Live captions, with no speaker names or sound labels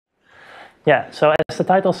Yeah, so as the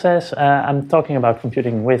title says, I'm talking about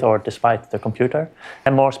computing with or despite the computer.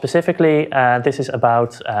 And more specifically, this is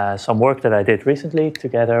about some work that I did recently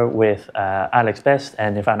together with Alex Best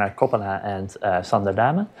and Ivana Koppela and Sander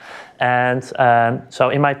Dame. And so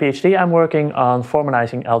in my PhD, I'm working on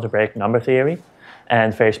formalizing algebraic number theory.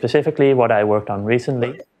 And very specifically, what I worked on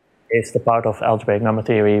recently is the part of algebraic number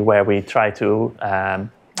theory where we try to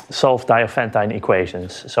solve Diophantine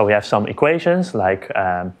equations. So we have some equations like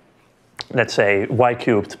let's say y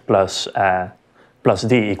cubed plus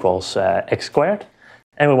d equals x squared.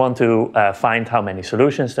 And we want to find how many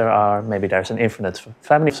solutions there are. Maybe there's an infinite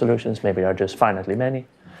family of solutions. Maybe there are just finitely many.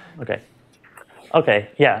 Okay,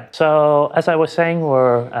 yeah. So as I was saying,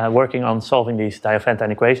 we're working on solving these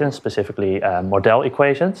Diophantine equations, specifically Mordell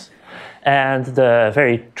equations. And the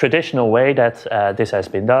very traditional way that this has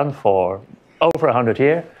been done for over 100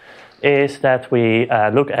 years is that we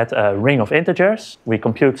look at a ring of integers, we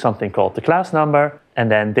compute something called the class number, and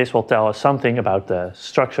then this will tell us something about the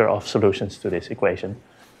structure of solutions to this equation.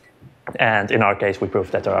 And in our case, we prove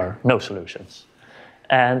that there are no solutions.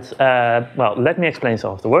 And well, let me explain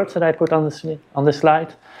some of the words that I put on this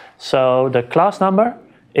slide. So the class number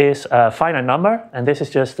is a finite number, and this is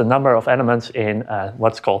just the number of elements in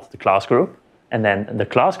what's called the class group. And then the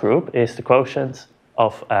class group is the quotient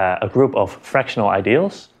of a group of fractional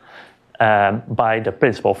ideals by the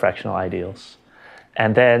principal fractional ideals.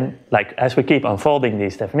 And then, like, as we keep unfolding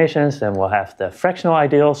these definitions, then we'll have the fractional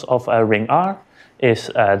ideals of a ring R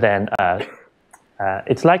is then,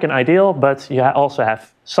 it's like an ideal, but you also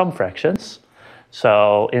have some fractions.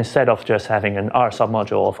 So instead of just having an R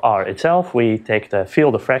submodule of R itself, we take the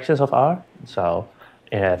field of fractions of R. So,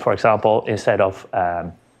 for example, instead of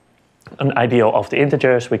an ideal of the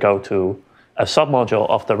integers, we go to a submodule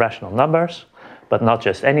of the rational numbers, but not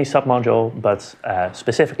just any submodule, but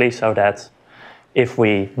specifically so that if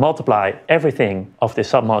we multiply everything of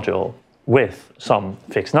this submodule with some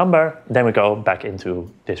fixed number, then we go back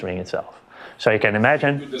into this ring itself. So you can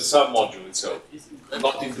imagine... Into the submodule itself,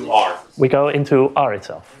 not into R. We go into R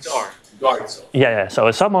itself. Into R. Into R itself. Yeah, so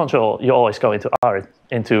a submodule, you always go into R,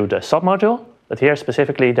 into the submodule, but here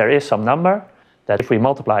specifically there is some number that if we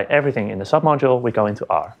multiply everything in the submodule, we go into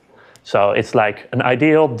R. So it's like an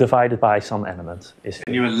ideal divided by some element.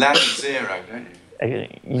 And you allow 0, don't you?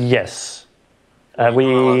 Yes. We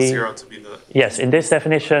allow 0 to be the... Yes, in this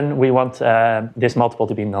definition, we want this multiple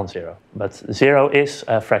to be non-zero. But 0 is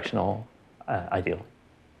a fractional ideal.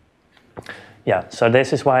 Yeah, so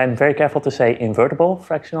this is why I'm very careful to say invertible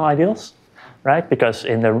fractional ideals, right? Because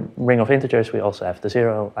in the ring of integers, we also have the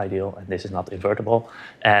 0 ideal, and this is not invertible.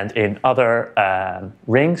 And in other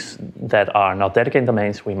rings that are not Dedekind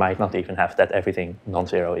domains, we might not even have that everything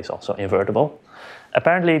non-zero is also invertible.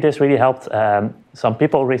 Apparently, this really helped some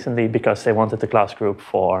people recently because they wanted the class group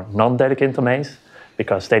for non-Dedekind domains,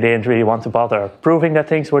 because they didn't really want to bother proving that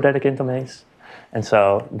things were Dedekind domains. And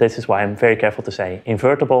so this is why I'm very careful to say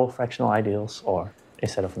invertible fractional ideals, or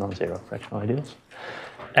instead of non-zero fractional ideals.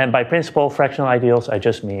 And by principal fractional ideals, I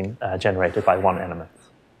just mean generated by one element.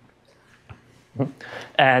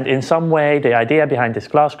 And in some way, the idea behind this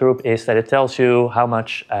class group is that it tells you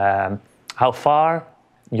how far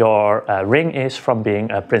your ring is from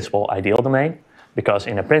being a principal ideal domain. Because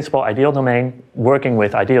in a principal ideal domain, working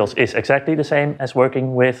with ideals is exactly the same as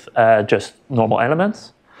working with just normal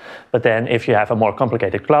elements. But then if you have a more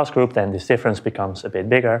complicated class group, then this difference becomes a bit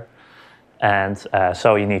bigger. And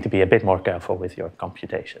so you need to be a bit more careful with your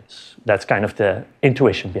computations. That's kind of the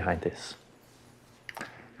intuition behind this.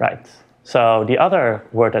 Right. So the other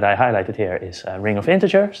word that I highlighted here is a ring of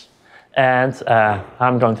integers. And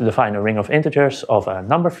I'm going to define a ring of integers of a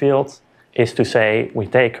number field is to say we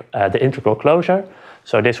take the integral closure.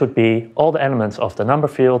 So this would be all the elements of the number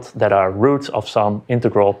field that are roots of some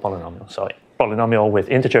integral polynomial. So polynomial with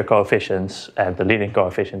integer coefficients, and the leading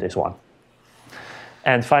coefficient is 1.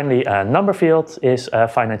 And finally, a number field is a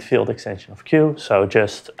finite field extension of Q. So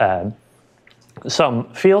just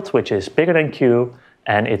some field which is bigger than Q,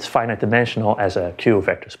 and it's finite dimensional as a Q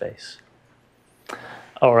vector space.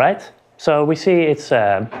 All right. So we see it's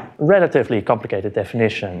a relatively complicated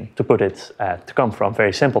definition to put it, to come from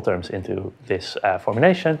very simple terms into this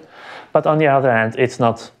formulation. But on the other hand, it's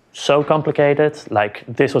not so complicated. Like,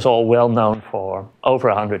 this was all well known for over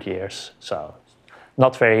 100 years. So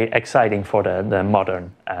not very exciting for the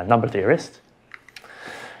modern number theorist.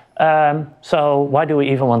 So why do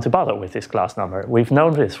we even want to bother with this class number? We've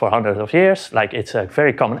known this for hundreds of years. Like, it's a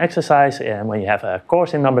very common exercise, and when you have a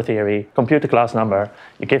course in number theory, compute the class number,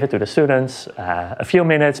 you give it to the students, a few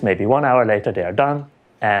minutes, maybe 1 hour later, they are done.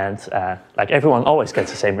 And like, everyone always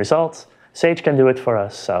gets the same result. Sage can do it for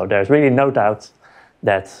us, so there's really no doubt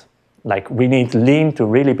that like we need lean to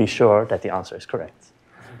really be sure that the answer is correct.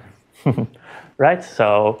 Right?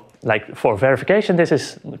 So like for verification, this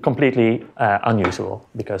is completely unusual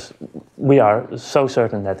because we are so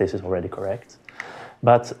certain that this is already correct.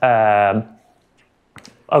 But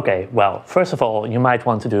okay, well, first of all, you might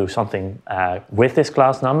want to do something with this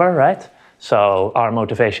class number, right? So our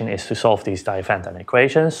motivation is to solve these Diophantine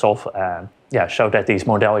equations, show that these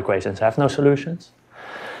Mordell equations have no solutions.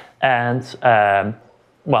 And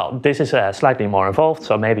well, this is slightly more involved,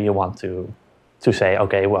 so maybe you want to say,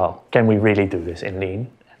 okay, well, can we really do this in lean?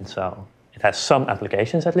 And so it has some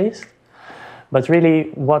applications at least. But really,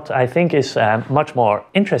 what I think is much more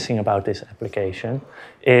interesting about this application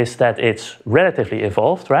is that it's relatively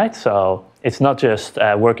evolved, right? So it's not just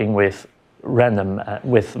working with random,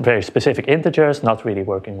 with very specific integers, not really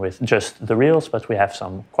working with just the reals, but we have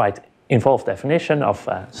some quite involved definition of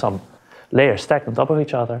some layers stacked on top of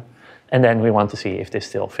each other. And then we want to see if this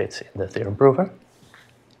still fits in the theorem prover.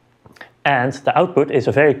 And the output is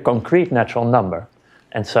a very concrete natural number.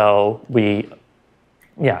 And so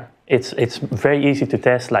it's very easy to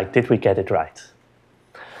test, like, did we get it right?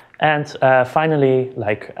 And finally,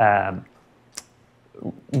 like,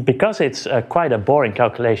 because it's quite a boring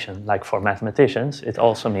calculation, like for mathematicians, it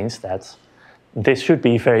also means that this should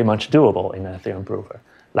be very much doable in a theorem prover.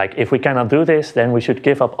 Like, if we cannot do this, then we should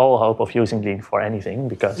give up all hope of using lean for anything,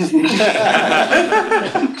 because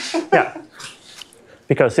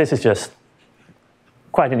because this is just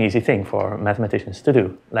quite an easy thing for mathematicians to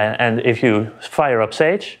do. And if you fire up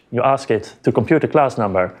Sage, you ask it to compute a class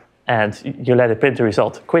number, and you let it print the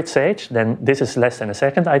result, quit Sage, then this is less than a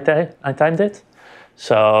second I timed it.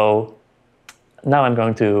 So now I'm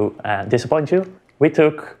going to disappoint you. We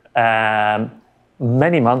took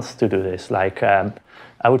many months to do this. Like,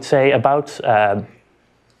 I would say about,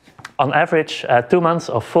 on average, 2 months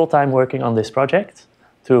of full-time working on this project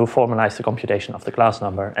to formalize the computation of the class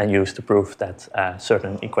number and use to prove that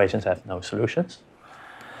certain equations have no solutions.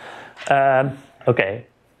 Okay,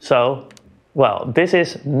 so, well, this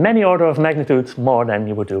is many order of magnitude more than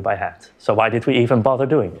you would do by hand. So why did we even bother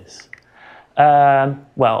doing this?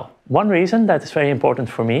 Well, one reason that is very important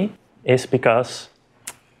for me is because,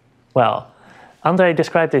 well, Andre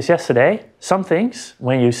described this yesterday. Some things,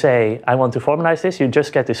 when you say, I want to formalize this, you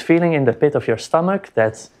just get this feeling in the pit of your stomach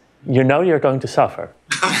that you know you're going to suffer.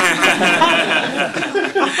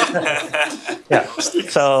 Yeah.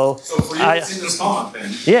 So for you, it's in the stomach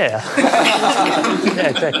then. Yeah. Yeah,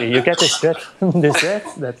 exactly. You get this dread,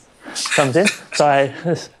 that comes in.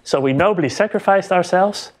 So we nobly sacrificed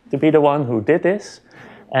ourselves to be the one who did this,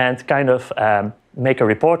 and kind of make a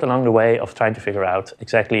report along the way of trying to figure out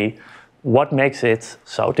exactly what makes it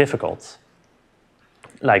so difficult.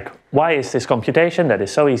 Like, why is this computation that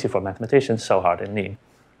is so easy for mathematicians so hard in lean?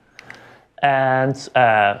 And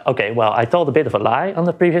okay, well, I told a bit of a lie on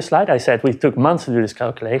the previous slide. I said we took months to do this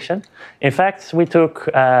calculation. In fact, we took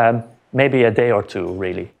maybe a day or two,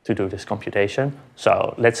 really, to do this computation.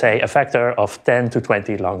 So let's say a factor of 10 to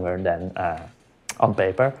 20 longer than on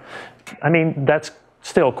paper. I mean, that's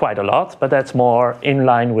still quite a lot, but that's more in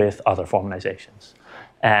line with other formalizations.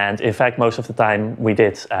 And in fact, most of the time we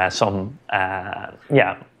did some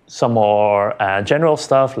more general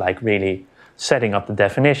stuff, like really setting up the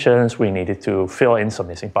definitions. We needed to fill in some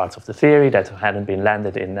missing parts of the theory that hadn't been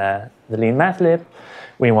landed in the lean math lib.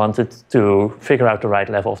 We wanted to figure out the right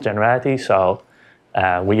level of generality, so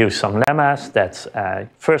we used some lemmas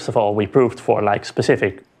that, first of all, we proved for like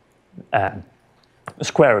specific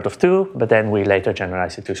square root of 2, but then we later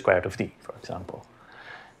generalized it to square root of d, for example.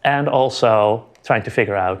 And also trying to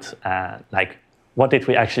figure out like what did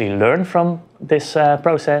we actually learn from this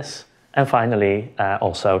process, and finally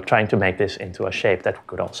also trying to make this into a shape that we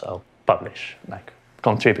could also publish, like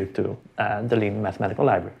contribute to the lean mathematical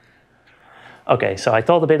library. Okay, so I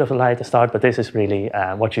told a bit of a lie at the start, but this is really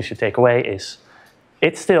what you should take away is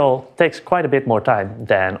it still takes quite a bit more time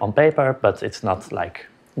than on paper, but it's not like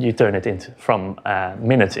you turn it into from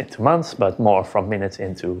minutes into months, but more from minutes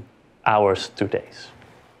into hours to days.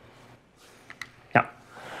 Yeah.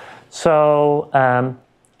 So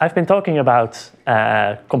I've been talking about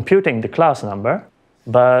computing the class number,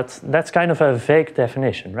 but that's kind of a vague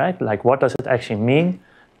definition, right? Like, what does it actually mean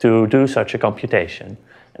to do such a computation?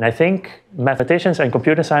 And I think mathematicians and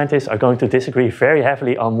computer scientists are going to disagree very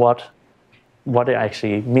heavily on what it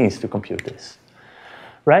actually means to compute this,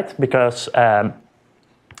 right? Because,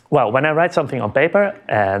 well, when I write something on paper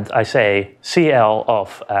and I say CL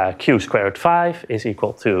of Q square root 5 is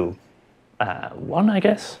equal to 1, I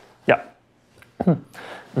guess. Yeah.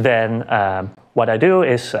 then what I do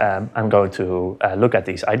is I'm going to look at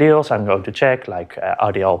these ideals. I'm going to check, like,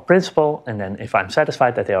 are they all principal? And then if I'm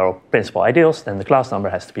satisfied that they are all principal ideals, then the class number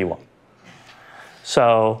has to be 1.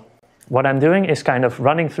 So what I'm doing is kind of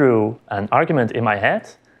running through an argument in my head.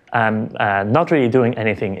 I'm not really doing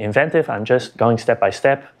anything inventive. I'm just going step by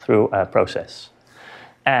step through a process.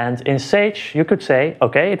 And in Sage, you could say,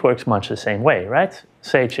 okay, it works much the same way, right?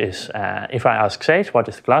 Sage is, if I ask Sage, what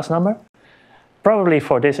is the class number? Probably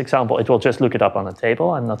for this example, it will just look it up on a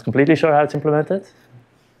table. I'm not completely sure how it's implemented.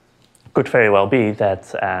 Could very well be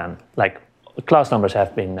that like class numbers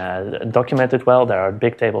have been documented well. There are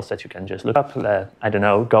big tables that you can just look up. I don't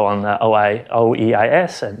know, go on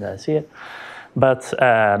OEIS and see it. But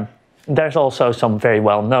there's also some very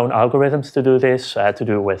well-known algorithms to do this, to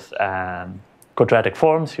do with quadratic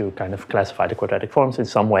forms. You kind of classify the quadratic forms in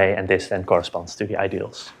some way, and this then corresponds to the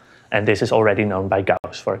ideals. And this is already known by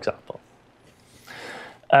Gauss, for example.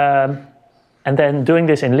 And then doing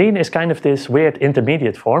this in Lean is kind of this weird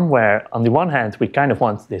intermediate form where on the one hand we kind of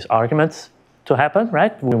want this argument to happen,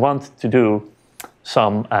 right? We want to do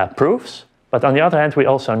some proofs, but on the other hand we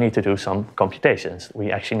also need to do some computations. We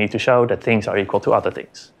actually need to show that things are equal to other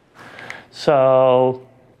things. So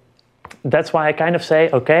that's why I kind of say,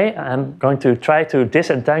 okay, I'm going to try to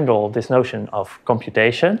disentangle this notion of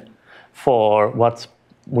computation for what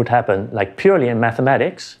would happen like purely in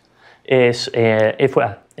mathematics. Is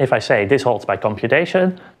if I say this holds by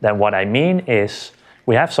computation, then what I mean is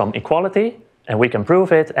we have some equality and we can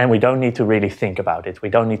prove it and we don't need to really think about it. We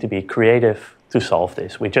don't need to be creative to solve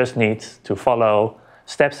this. We just need to follow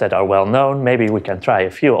steps that are well known. Maybe we can try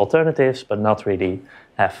a few alternatives, but not really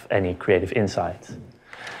have any creative insight.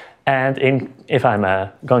 And if I'm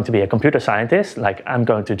going to be a computer scientist, like I'm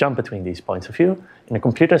going to jump between these points of view. In a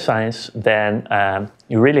computer science, then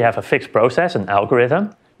you really have a fixed process, an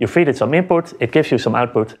algorithm. You feed it some input, it gives you some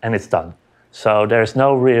output, and it's done. So there's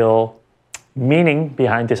no real meaning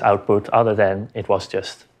behind this output other than it was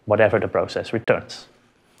just whatever the process returns.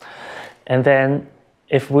 And then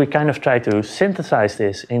if we kind of try to synthesize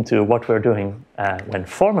this into what we're doing when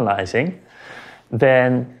formalizing,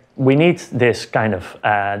 then we need this kind of,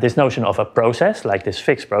 this notion of a process, like this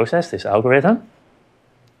fixed process, this algorithm.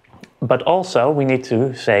 But also we need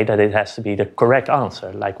to say that it has to be the correct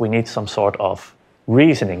answer, like we need some sort of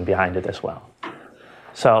reasoning behind it as well.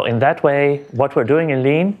 So in that way, what we're doing in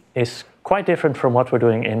Lean is quite different from what we're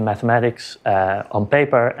doing in mathematics on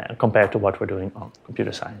paper compared to what we're doing on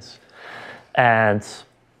computer science. And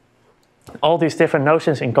all these different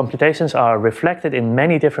notions in computations are reflected in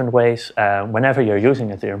many different ways whenever you're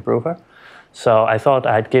using a theorem prover. So I thought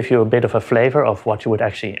I'd give you a bit of a flavor of what you would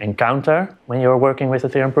actually encounter when you're working with a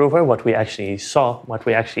theorem prover, what we actually saw, what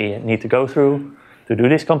we actually need to go through to do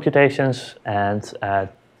these computations, and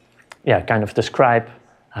yeah, kind of describe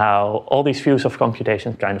how all these views of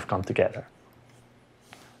computation kind of come together.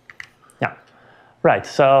 Yeah, right.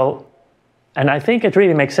 So, and I think it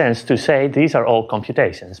really makes sense to say these are all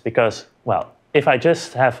computations because, well, if I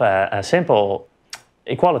just have a simple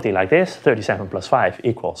equality like this, 37 plus 5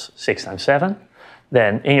 equals 6 times 7,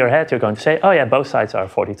 then in your head you're going to say, oh yeah, both sides are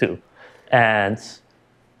 42. And,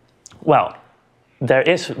 well, there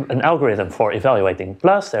is an algorithm for evaluating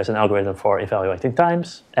plus, there's an algorithm for evaluating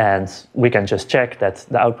times, and we can just check that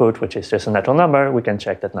the output, which is just a natural number, we can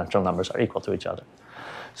check that natural numbers are equal to each other.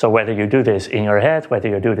 So whether you do this in your head, whether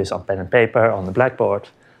you do this on pen and paper, on the blackboard,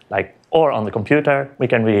 like, or on the computer, we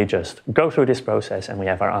can really just go through this process and we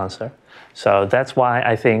have our answer. So that's why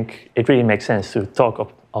I think it really makes sense to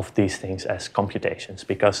talk of these things as computations,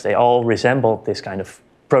 because they all resemble this kind of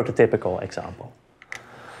prototypical example.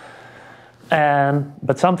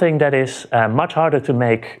 But something that is much harder to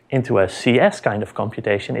make into a CS kind of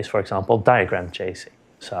computation is, for example, diagram chasing.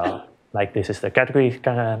 So, like this is the category,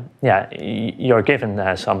 yeah, you're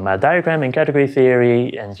given some diagram in category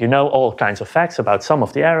theory, and you know all kinds of facts about some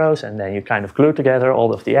of the arrows, and then you kind of glue together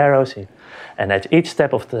all of the arrows. And at each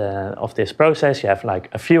step of this process, you have like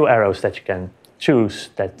a few arrows that you can choose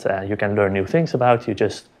that you can learn new things about. You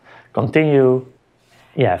just continue,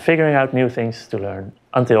 yeah, figuring out new things to learn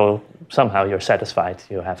until somehow you're satisfied,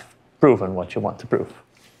 you have proven what you want to prove.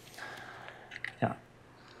 Yeah.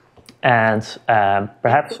 And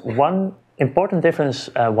perhaps one important difference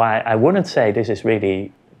why I wouldn't say this is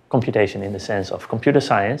really computation in the sense of computer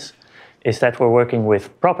science is that we're working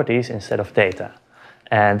with properties instead of data.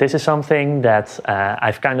 And this is something that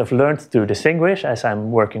I've kind of learned to distinguish as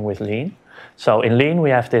I'm working with Lean. So in Lean, we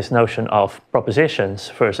have this notion of propositions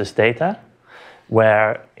versus data,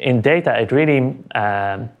 where in data, it really,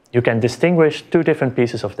 you can distinguish two different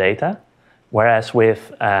pieces of data, whereas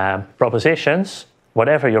with propositions,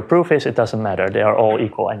 whatever your proof is, it doesn't matter. They are all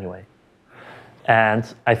equal anyway. And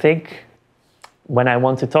I think when I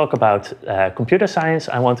want to talk about computer science,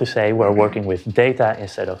 I want to say we're working with data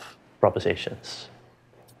instead of propositions.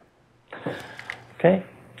 Okay,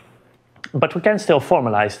 but we can still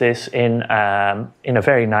formalize this in a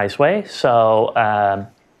very nice way. So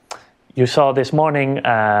you saw this morning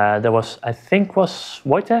there was, I think, was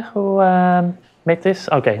Wojtek who made this.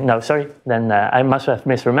 Okay, no, sorry. Then I must have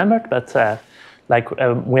misremembered. But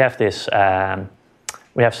we have this.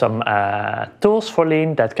 We have some tools for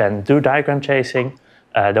Lean that can do diagram chasing.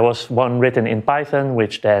 There was one written in Python,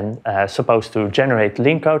 which then supposed to generate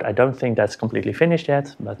Lean code. I don't think that's completely finished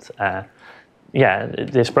yet, but yeah,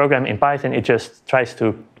 this program in Python, it just tries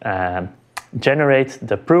to generate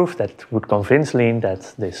the proof that would convince Lean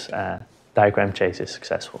that this diagram chase is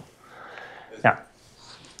successful. Yeah.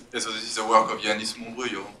 Yeah, so this is the work of Yanis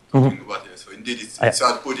Mondru you're talking about here. So indeed, it's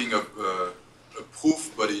outputting a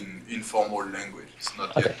proof, but in informal language. It's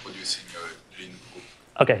not yet producing a Lean proof.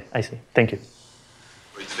 Okay, I see. Thank you.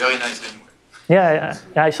 But it's very nice anyway. Yeah,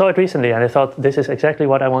 I saw it recently, and I thought this is exactly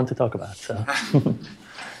what I want to talk about. So,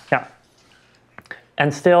 yeah.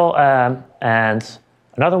 And still, and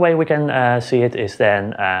another way we can see it is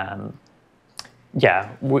then, yeah,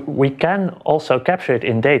 we can also capture it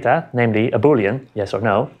in data, namely a Boolean, yes or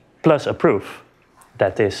no, plus a proof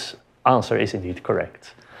that this answer is indeed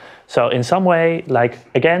correct. So in some way, like,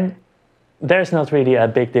 again, there's not really a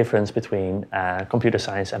big difference between computer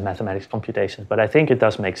science and mathematics computations, but I think it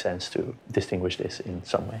does make sense to distinguish this in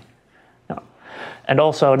some way. Yeah. And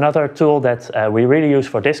also another tool that we really use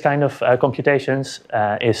for this kind of computations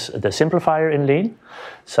is the simplifier in Lean.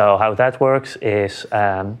 So how that works is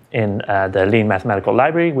in the Lean mathematical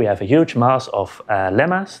library, we have a huge mass of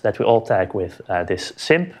lemmas that we all tag with this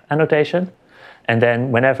simp annotation. And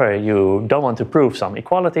then whenever you don't want to prove some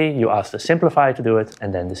equality, you ask the simplifier to do it,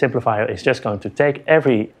 and then the simplifier is just going to take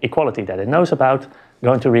every equality that it knows about,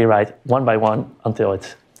 going to rewrite one by one until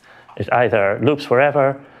it either loops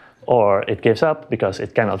forever, or it gives up because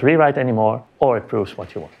it cannot rewrite anymore, or it proves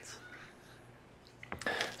what you want.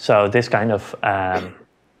 So this kind of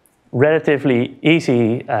relatively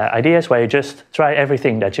easy ideas where you just try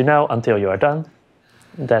everything that you know until you are done,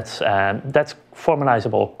 that's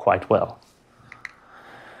formalizable quite well.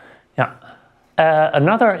 Yeah.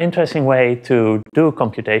 Another interesting way to do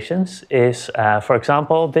computations is, for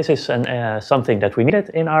example, this is something that we needed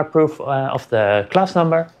in our proof of the class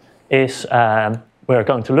number, is we're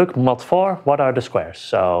going to look mod4, what are the squares?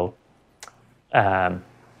 So, yeah,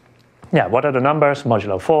 what are the numbers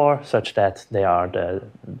modulo 4 such that they are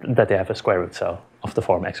that they have a square root, so of the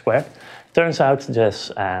form x squared. Turns out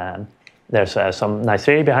just there's some nice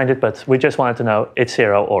theory behind it, but we just wanted to know it's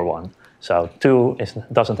 0 or 1. So 2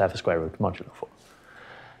 doesn't have a square root modulo 4.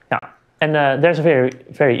 Yeah, and there's a very,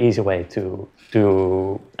 very easy way to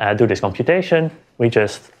do this computation. We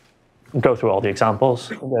just go through all the examples.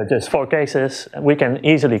 There are just 4 cases. We can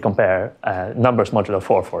easily compare numbers modulo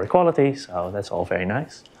 4 for equality, so that's all very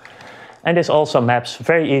nice. And this also maps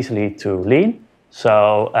very easily to Lean.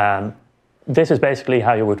 So this is basically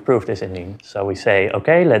how you would prove this in Lean. So we say,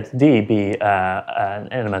 okay, let D be an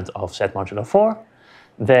element of Z modulo 4.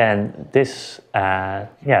 Then this,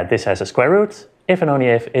 this has a square root, if and only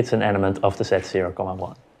if it's an element of the set 0,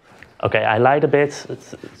 1. Okay, I lied a bit,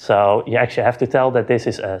 so you actually have to tell that this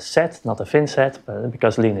is a set, not a fin set,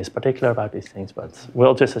 because Lean is particular about these things, but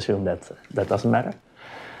we'll just assume that that doesn't matter.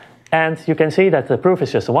 And you can see that the proof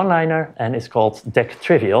is just a one-liner, and it's called dec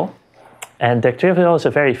trivial. And dec trivial is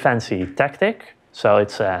a very fancy tactic, so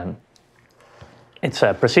it's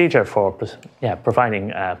a procedure for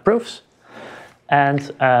providing proofs.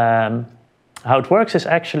 And how it works is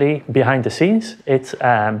actually behind the scenes.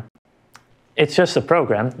 It's just a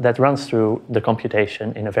program that runs through the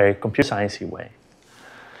computation in a very computer science-y way.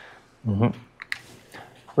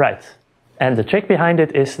 Right. And the trick behind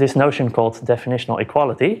it is this notion called definitional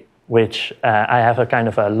equality, which I have a kind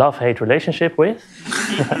of a love-hate relationship with.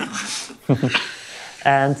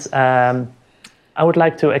 And I would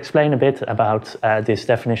like to explain a bit about this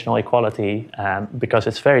definitional equality because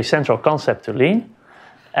it's a very central concept to Lean.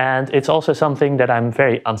 And it's also something that I'm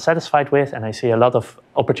very unsatisfied with, and I see a lot of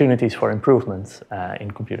opportunities for improvement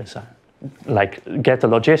in computer science. Like, get the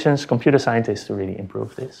logicians, computer scientists to really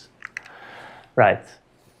improve this. Right.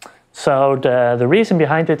 So the reason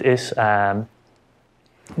behind it is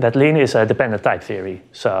that Lean is a dependent type theory.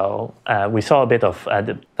 So we saw a bit of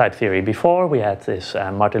the type theory before. We had this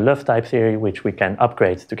Martin-Löf type theory, which we can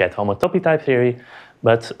upgrade to get homotopy type theory.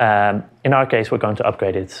 But in our case, we're going to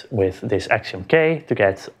upgrade it with this axiom K to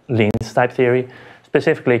get Lean's type theory,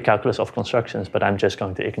 specifically calculus of constructions, but I'm just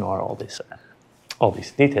going to ignore all this all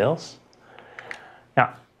these details.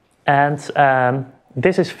 Yeah, and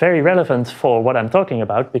this is very relevant for what I'm talking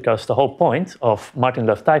about, because the whole point of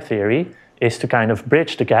Martin-Löf type theory is to kind of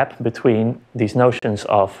bridge the gap between these notions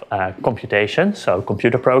of computation, so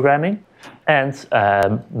computer programming, and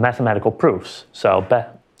mathematical proofs,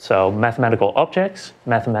 so mathematical objects,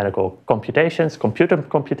 mathematical computations, computer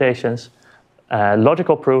computations,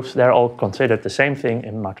 logical proofs. They're all considered the same thing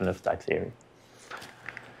in Martin-Löf type theory.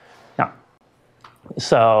 Now,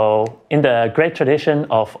 so in the great tradition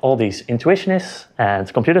of all these intuitionists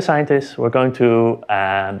and computer scientists, we're going to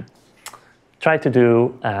try to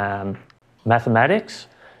do mathematics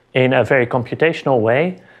in a very computational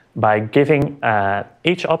way by giving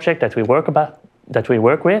each object that we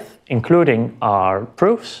work with, including our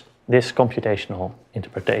proofs, this computational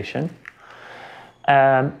interpretation.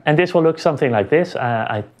 And this will look something like this.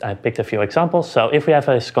 I picked a few examples. So if we have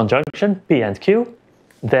this conjunction, P and Q,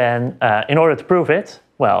 then in order to prove it,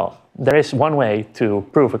 well, there is one way to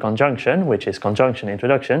prove a conjunction, which is conjunction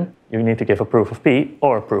introduction. You need to give a proof of P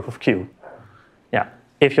or a proof of Q. Yeah.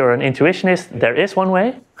 If you're an intuitionist, there is one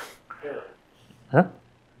way. Huh?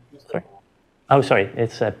 Sorry? Oh, sorry.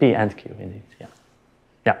 It's P and Q, indeed. Yeah.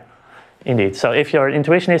 Yeah, indeed. So if you're an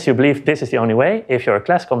intuitionist, you believe this is the only way. If you're a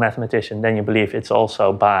classical mathematician, then you believe it's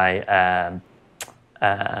also by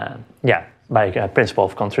principle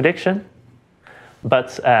of contradiction.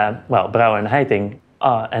 But, well, Brouwer and Heiting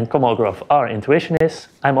and Komolgrove are intuitionists.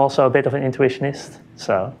 I'm also a bit of an intuitionist,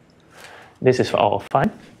 so this is all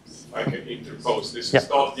fine. I can interpose. This is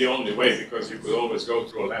not the only way, because you could always go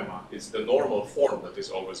through a lemma. It's the normal form that is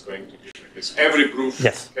always going to give you this. Every proof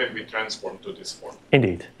can be transformed to this form.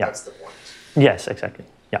 Indeed, yeah. That's the point. Yes, exactly,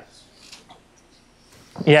 yeah.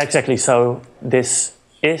 Yeah, exactly. So this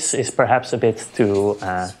is perhaps a bit too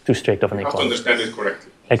strict of an equality. You have to understand it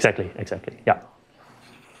correctly. Exactly, exactly, yeah.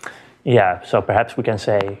 Yeah, so perhaps we can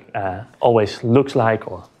say always looks like,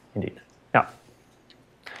 or indeed, yeah.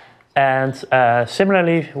 And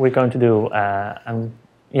similarly, we're going to do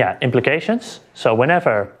implications. So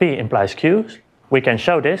whenever P implies Q, we can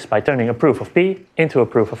show this by turning a proof of P into a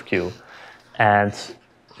proof of Q. And,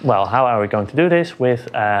 well, how are we going to do this? With,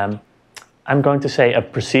 I'm going to say a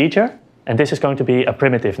procedure, and this is going to be a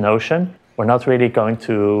primitive notion. We're not really going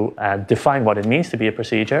to define what it means to be a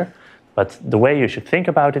procedure, but the way you should think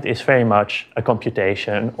about it is very much a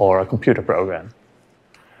computation or a computer program.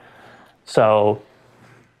 So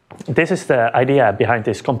this is the idea behind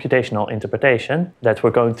this computational interpretation, that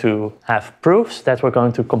we're going to have proofs that we're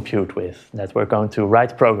going to compute with, that we're going to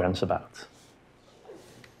write programs about.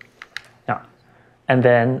 Yeah. And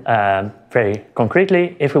then very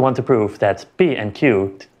concretely, if we want to prove that P and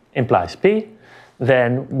Q implies P,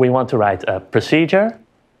 then we want to write a procedure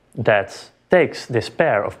that takes this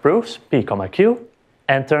pair of proofs, P, Q,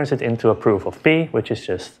 and turns it into a proof of P, which is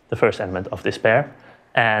just the first element of this pair.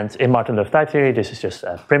 And in Martin-Löf type theory, this is just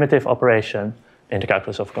a primitive operation. In the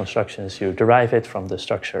calculus of constructions, you derive it from the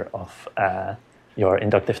structure of your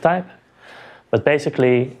inductive type. But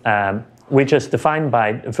basically, we just define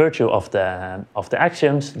by virtue of the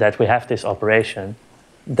axioms that we have this operation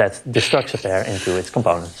that destructs a pair into its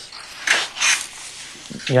components.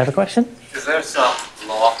 You have a question? Is there some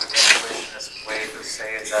law of intuitionist way to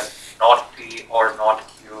say that not P or not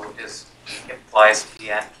Q implies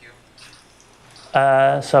P and Q?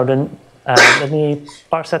 So then, let me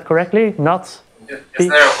parse that correctly. Not Is P.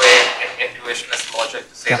 there a way in intuitionist logic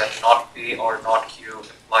to say that not P or not Q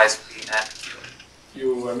implies P and Q?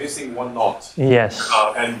 You are missing one not. Yes.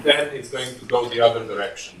 And then it's going to go the other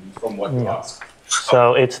direction from what you ask.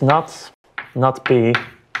 So it's not P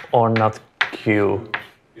or not Q.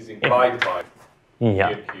 Is implied by P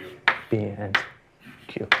and Q. P and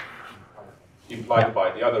Q. Implied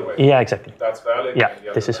by the other way. Yeah, exactly. That's valid. Yeah,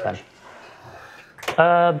 this is valid.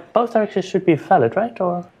 Both directions should be valid, right?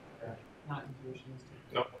 Or Not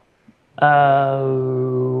intuitionistic. No.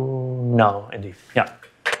 No, indeed. Yeah.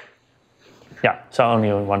 Yeah. So only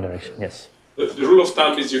in one direction. Yes. The rule of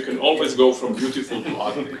thumb is you can always go from beautiful to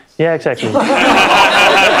ugly. Yeah, exactly.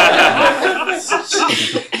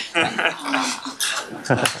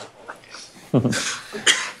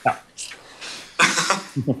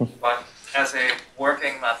 But as a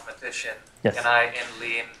working mathematician, can I in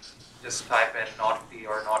Lean just type in not P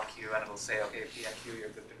or not Q and it'll say, okay, P and Q, you're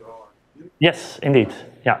good to go? Yes, indeed.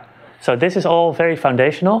 Yeah. So this is all very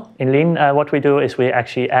foundational. In Lean, what we do is we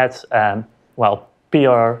actually add, well, P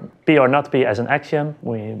or not P as an axiom.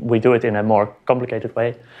 We do it in a more complicated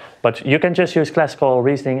way. But you can just use classical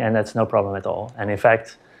reasoning and that's no problem at all. And in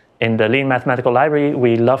fact, in the Lean mathematical library,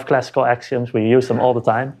 we love classical axioms. We use them all the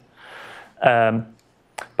time.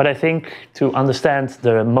 But I think to understand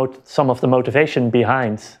some of the motivation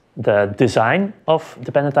behind the design of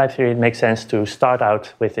dependent type theory, it makes sense to start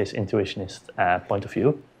out with this intuitionist point of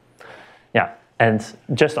view. Yeah, and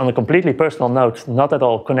just on a completely personal note, not at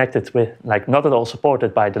all connected with, not at all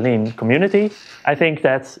supported by the Lean community, I think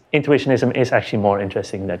that intuitionism is actually more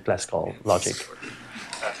interesting than classical logic.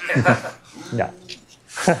 Yeah.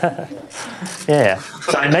 Yeah.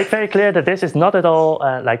 So I make very clear that this is not at all,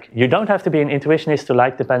 you don't have to be an intuitionist to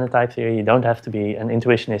like dependent type theory. You don't have to be an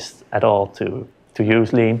intuitionist at all to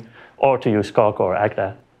use Lean or to use Coq or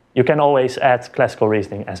Agda. You can always add classical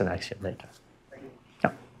reasoning as an axiom later.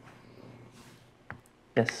 Yeah.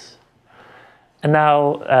 Yes. And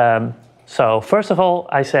now, so first of all,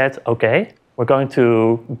 I said, okay, we're going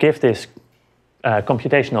to give this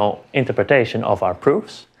computational interpretation of our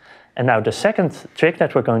proofs. And now the second trick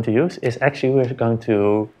that we're going to use is actually we're going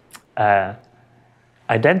to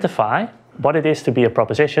identify what it is to be a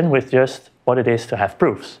proposition with just what it is to have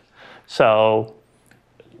proofs. So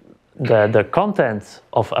the content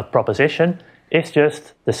of a proposition is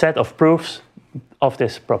just the set of proofs of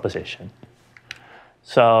this proposition.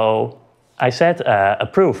 So I said a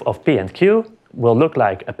proof of P and Q will look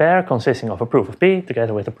like a pair consisting of a proof of P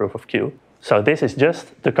together with a proof of Q. So this is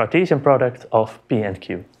just the Cartesian product of P and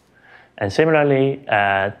Q. And similarly,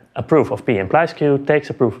 a proof of P implies Q takes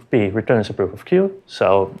a proof of P, returns a proof of Q.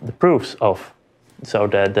 So the proofs of, so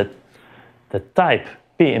the type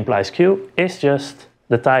P implies Q is just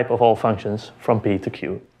the type of all functions from P to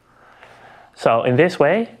Q. So in this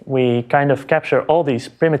way, we kind of capture all these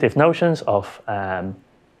primitive notions of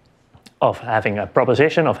having a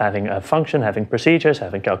proposition, of having a function, having procedures,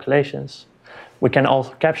 having calculations. We can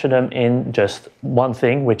also capture them in just one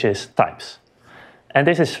thing, which is types. And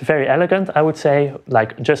this is very elegant, I would say,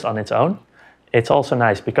 just on its own. It's also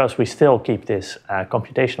nice because we still keep this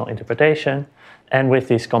computational interpretation. And with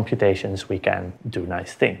these computations, we can do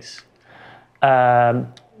nice things.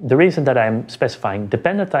 The reason that I'm specifying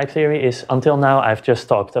dependent type theory is until now, I've just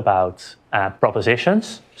talked about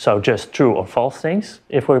propositions. So just true or false things,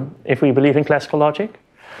 if we believe in classical logic.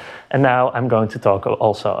 And now I'm going to talk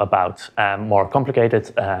also about more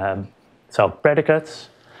complicated predicates.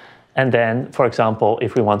 And then, for example,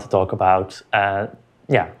 if we want to talk about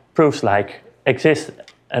proofs like exist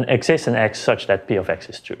an X such that P of X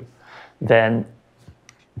is true, then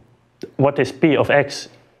what this P of X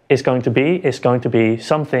is going to be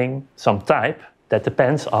something, some type that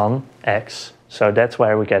depends on X. So that's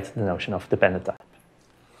where we get the notion of dependent type.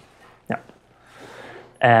 Yeah.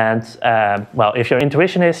 And well, if you're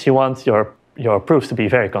intuitionist, you want your proofs to be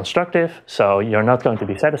very constructive. So you're not going to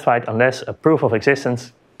be satisfied unless a proof of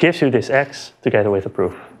existence gives you this X together with a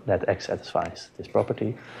proof that X satisfies this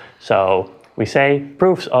property. So we say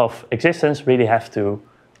proofs of existence really have to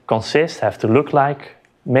consist, have to look like,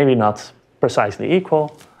 maybe not precisely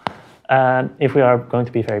equal. If we are going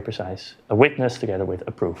to be very precise, a witness together with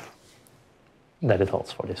a proof that it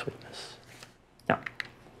holds for this witness. Yeah.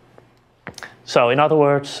 So in other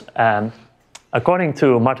words, according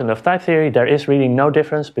to Martin of type theory, there is really no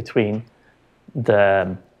difference between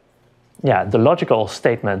the logical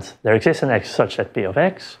statement, there exists an X such that P of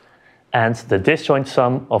X, and the disjoint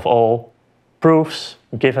sum of all proofs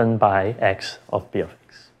given by X of P of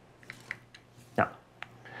X. Yeah.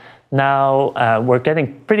 Now, we're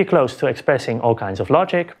getting pretty close to expressing all kinds of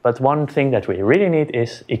logic, but one thing that we really need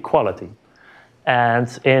is equality. And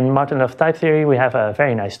in Martin of type theory, we have a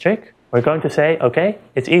very nice trick. We're going to say, okay,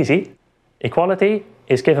 it's easy. Equality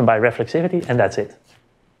is given by reflexivity, and that's it.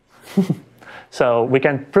 So we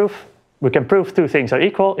can prove two things are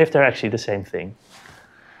equal if they're actually the same thing.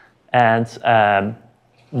 And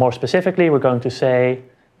more specifically, we're going to say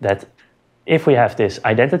that if we have this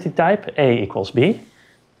identity type, A equals B,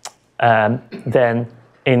 then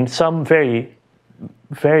in some very,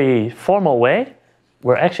 very formal way,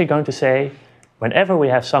 we're actually going to say whenever we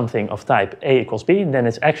have something of type A equals B, then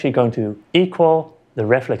it's actually going to equal the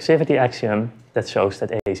reflexivity axiom that shows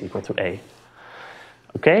that A is equal to A.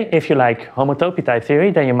 Okay, if you like homotopy type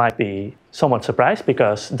theory, then you might be somewhat surprised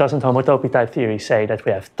because doesn't homotopy type theory say that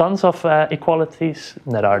we have tons of equalities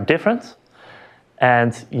that are different?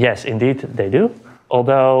 And yes, indeed, they do.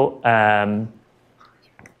 Although,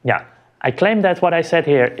 I claim that what I said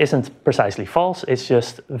here isn't precisely false. It's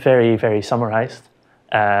just very, very summarized.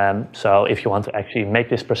 So if you want to actually make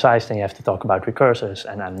this precise, then you have to talk about recursors,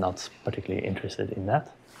 and I'm not particularly interested in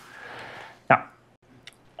that.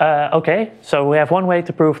 Okay, so we have one way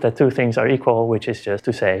to prove that two things are equal, which is just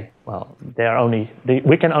to say, well,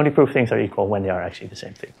 we can only prove things are equal when they are actually the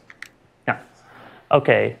same thing. Yeah.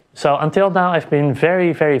 Okay, so until now I've been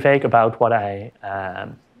very, very vague about what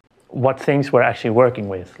what things we're actually working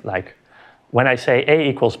with. Like when I say A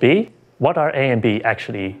equals B, what are A and B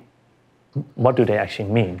actually, what do they actually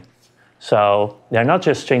mean? So they're not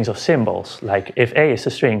just strings of symbols. Like if A is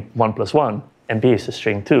the string 1 plus 1 and B is the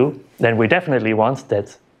string 2, then we definitely want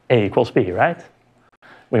that A equals B, right?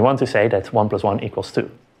 We want to say that 1 plus 1 equals 2.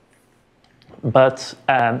 But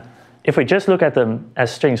if we just look at them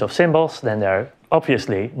as strings of symbols, then they're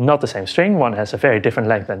obviously not the same string. One has a very different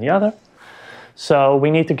length than the other. So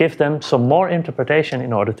we need to give them some more interpretation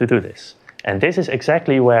in order to do this. And this is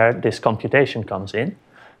exactly where this computation comes in.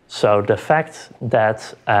 So the fact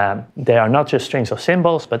that they are not just strings of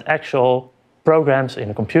symbols, but actual programs in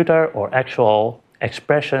a computer or actual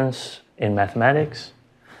expressions in mathematics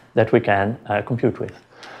that we can compute with.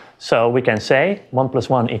 So we can say 1 plus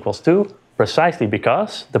 1 equals 2 precisely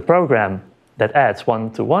because the program that adds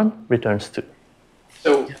 1 to 1 returns 2.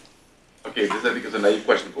 So, okay, this I think is a naive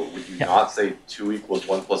question, but would you not say 2 equals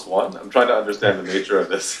 1 plus 1? I'm trying to understand the nature of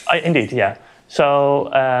this. Indeed, yeah. So,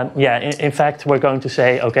 in fact, we're going to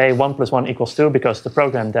say, okay, 1 plus 1 equals 2 because the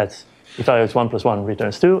program that evaluates 1 plus 1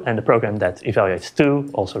 returns 2, and the program that evaluates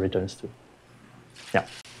 2 also returns 2. Yeah.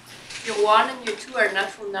 Your 1 and your 2 are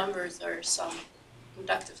natural numbers or some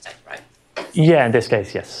inductive type, right? Yeah, in this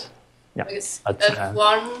case, yes. Yeah. Because But,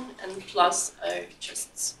 1 and plus are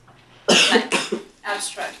just like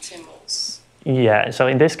abstract symbols. Yeah, so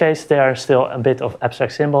in this case, they are still a bit of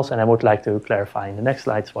abstract symbols, and I would like to clarify in the next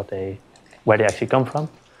slides where they actually come from.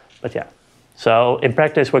 But yeah, so in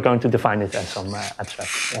practice, we're going to define it as some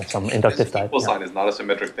abstract, some inductive type. Equal sign is not a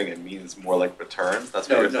symmetric thing. It means more like returns. That's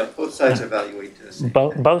what No, both sides evaluate to the same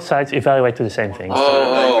thing. Both sides evaluate to the same thing.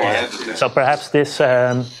 Oh, I understand. So perhaps this,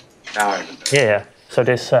 Now I understand. yeah, so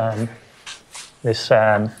this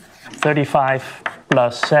 35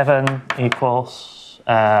 plus 7 equals,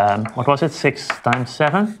 what was it, 6 times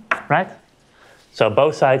 7, right? So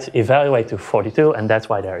both sides evaluate to 42, and that's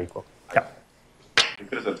why they're equal. Yeah. You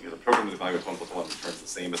could have said because the program that evaluates 1 plus 1 returns the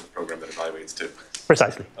same as the program that evaluates 2.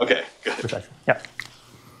 Precisely. Okay, good. Precisely. Yeah.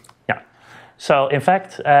 Yeah. So in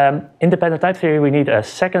fact, independent type theory, we need a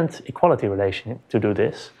second equality relation to do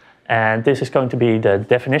this. And this is going to be the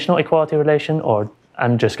definitional equality relation, or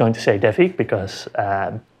I'm just going to say DEFI because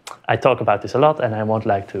I talk about this a lot and I won't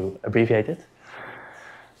like to abbreviate it.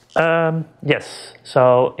 Yes,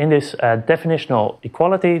 so in this definitional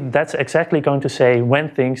equality, that's exactly going to say when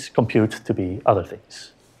things compute to be other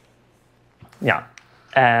things. Yeah,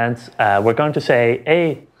 and we're going to say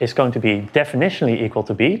A is going to be definitionally equal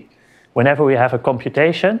to B whenever we have a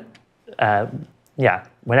computation.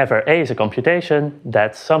 Whenever A is a computation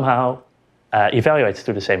that somehow evaluates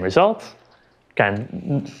to the same result,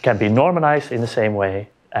 can be normalized in the same way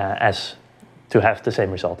as to have the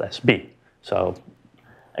same result as B. So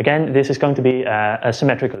again, this is going to be a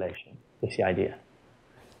symmetric relation, is the idea.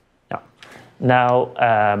 Now,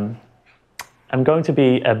 I'm going to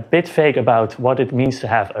be a bit vague about what it means to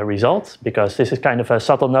have a result, because this is kind of a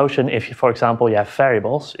subtle notion. If you, for example, you have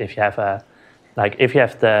variables, if you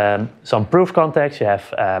have some proof context, you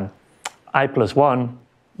have I plus 1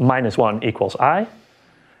 minus 1 equals I,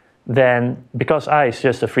 then because I is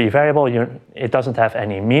just a free variable, it doesn't have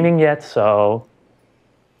any meaning yet, so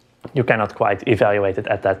you cannot quite evaluate it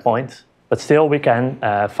at that point. But still, we can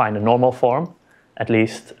find a normal form, at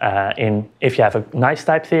least if you have a nice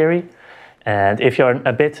type theory. And if you're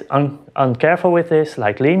a bit uncareful with this,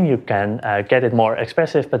 like Lean, you can get it more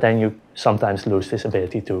expressive, but then you sometimes lose this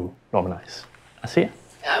ability to normalize. Asiya?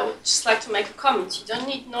 I would just like to make a comment. You don't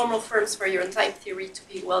need normal forms for your type theory to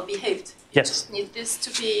be well behaved. You just need this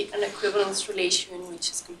to be an equivalence relation which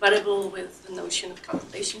is compatible with the notion of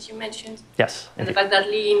calculations you mentioned. Yes. And the fact that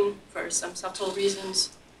Lean, for some subtle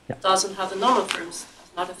reasons, doesn't have the normal forms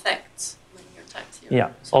does not affect your type theory.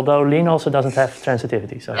 Yeah, so. Although Lean also doesn't have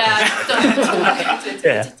transitivity. So. Yeah, don't look into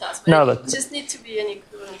it, it does. But it just needs to be an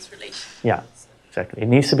equivalence relation. Yeah, exactly. It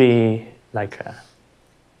needs to be like,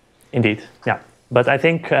 indeed, yeah. But I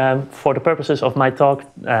think for the purposes of my talk,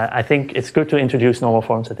 I think it's good to introduce normal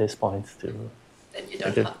forms at this point. Then you don't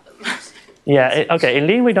have them. Yeah, okay, in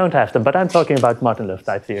Lean we don't have them, but I'm talking about Martin-Löf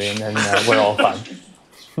type theory, and then we're all fine.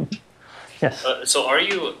 Yes. So are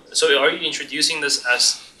you introducing this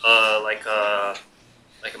as like a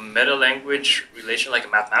meta-language relation, like a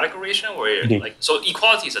mathematical relation, where so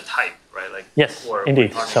equality is a type, right? Like yes,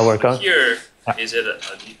 indeed. So we're going here. Is it a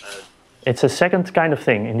It's a second kind of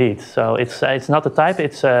thing, indeed. So it's not a type;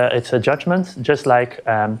 it's a judgment. Just like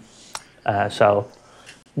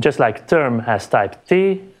just like term has type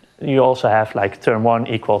T, you also have like term 1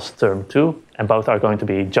 equals term 2, and both are going to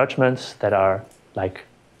be judgments that are like,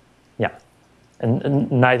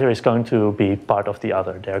 and neither is going to be part of the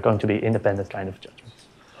other. They're going to be independent kind of judgments.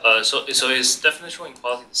 So is definitional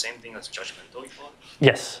equality the same thing as judgmental equality?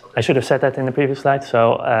 Yes, okay. I should have said that in the previous slide.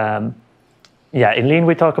 So yeah, in Lean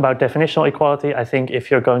we talk about definitional equality. I think if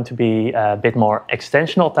you're going to be a bit more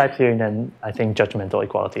extensional type theory, then I think judgmental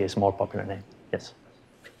equality is a more popular name. Yes.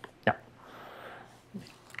 Yeah.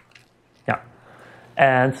 Yeah.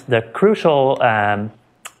 And the crucial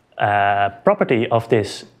property of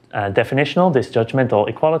this definitional, this judgmental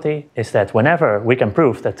equality, is that whenever we can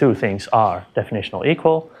prove that two things are definitional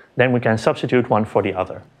equal, then we can substitute one for the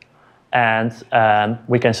other. And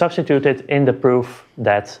we can substitute it in the proof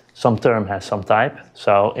that some term has some type.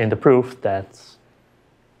 So in the proof that...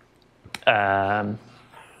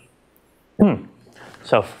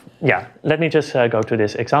 So yeah, let me just go to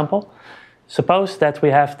this example. Suppose that we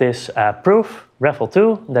have this proof,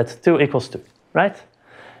 REFL2, that 2 equals 2, right?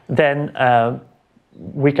 Then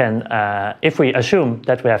we can, if we assume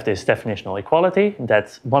that we have this definitional equality,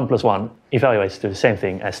 that 1 plus 1 evaluates to the same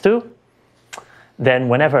thing as 2, then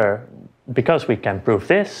whenever, because we can prove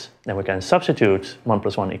this, then we can substitute 1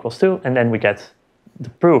 plus 1 equals 2, and then we get the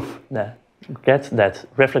proof that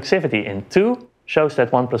reflexivity in 2 shows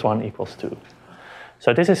that 1 plus 1 equals 2.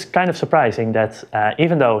 So this is kind of surprising that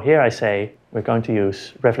even though here I say we're going to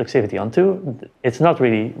use reflexivity on 2, it's not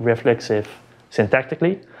really reflexive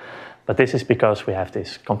syntactically, but this is because we have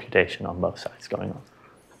this computation on both sides going on.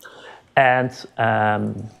 And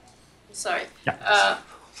sorry, yeah.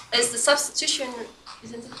 Is the substitution,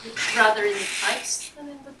 isn't it rather in the types than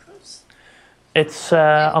in the proofs? It's if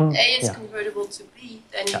A is yeah. convertible to B,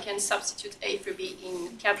 then you can substitute A for B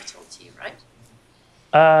in capital T, right?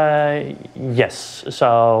 Yes.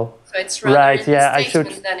 So it's rather right, in yeah, the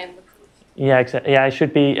statement than in the proof. Yeah, exactly. Yeah, I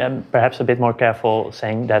should be perhaps a bit more careful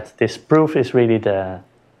saying that this proof is really the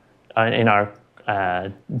in our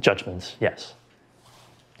judgments. Yes.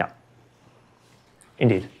 Yeah.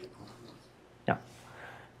 Indeed. Yeah.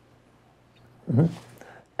 Mm-hmm.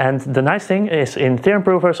 And the nice thing is, in theorem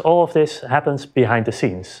provers, all of this happens behind the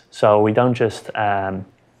scenes. So we don't just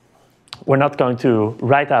we're not going to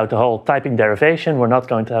write out the whole typing derivation. We're not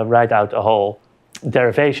going to write out a whole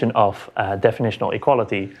derivation of definitional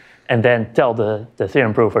equality and then tell the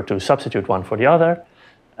theorem prover to substitute one for the other.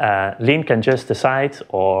 Lean can just decide,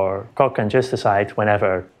 or Cog can just decide,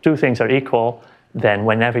 whenever two things are equal, then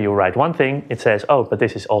whenever you write one thing, it says, oh, but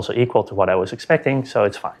this is also equal to what I was expecting, so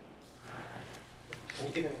it's fine. Can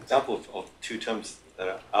you give an example of two terms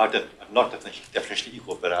that are not definitionally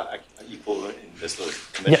equal, but are equal in this sort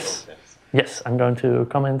of conventional sense? Yes, I'm going to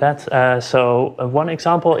comment that. So one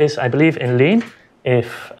example is, I believe in Lean,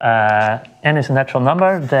 if n is a natural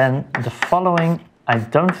number, then the following I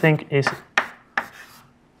don't think is...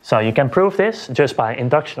 So you can prove this just by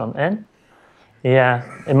induction on n. Yeah,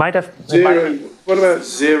 it might have... Zero. What about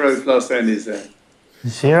 0 plus n is n?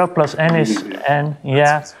 0 plus n is n,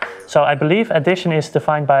 yeah. So I believe addition is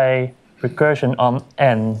defined by recursion on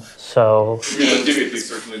n, so... Commutativity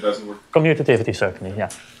certainly doesn't work. Commutativity certainly, yeah.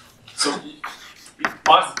 So it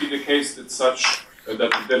must be the case that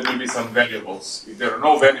that there will be some variables. If there are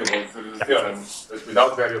no variables, there is a theorem that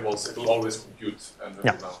without variables it will always compute and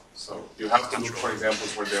no. So you have to look for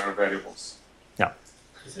examples where there are variables. Yeah.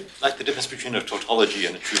 Is it like the difference between a tautology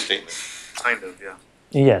and a true statement? Kind of, yeah.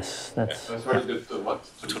 Yes, that's... That's what what?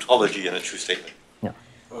 A tautology and a true statement. Yeah.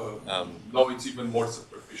 No, it's even more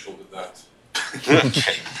superficial than that.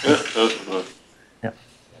 Yeah.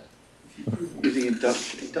 Using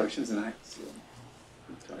inductions and axiom.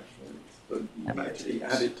 But you actually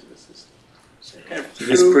add it to the system. So kind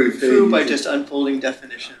of true by just unfolding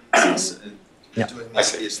definitions and doing the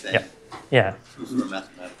obvious thing. Yeah. Proof for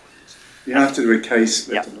mathematical. You have to do a case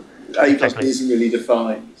split. A plus B isn't really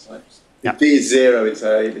defined. It's like, if B is 0, it's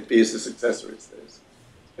A. If B is the successor, it's this.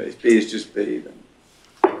 But if B is just B, then...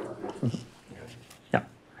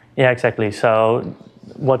 Yeah, exactly. So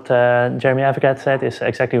what Jeremy Avocat said is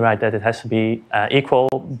exactly right, that it has to be equal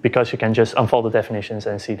because you can just unfold the definitions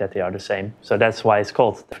and see that they are the same. So that's why it's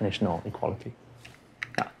called definitional equality.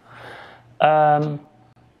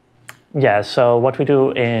 Yeah. So what we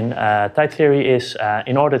do in type theory is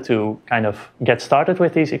in order to kind of get started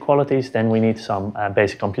with these equalities, then we need some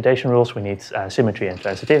basic computation rules. We need symmetry and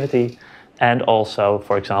transitivity. And also,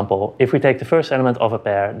 for example, if we take the first element of a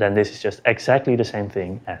pair, then this is just exactly the same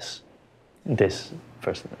thing as this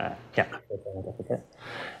first element of a pair.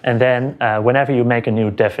 And then whenever you make a new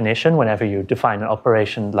definition, whenever you define an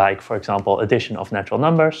operation like, for example, addition of natural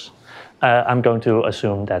numbers, I'm going to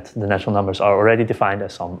assume that the natural numbers are already defined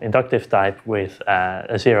as some inductive type with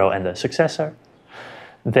a 0 and a successor.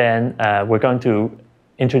 Then we're going to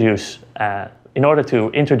introduce... in order to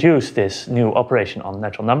introduce this new operation on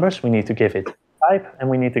natural numbers, we need to give it type and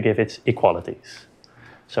we need to give it equalities.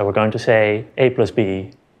 So we're going to say a plus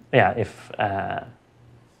b, if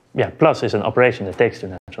plus is an operation that takes two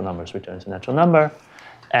natural numbers, returns a natural number.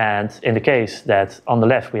 And in the case that on the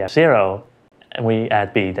left we have 0, and we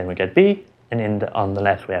add b, then we get b. And on the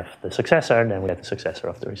left we have the successor, then we get the successor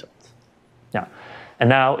of the result. Yeah. And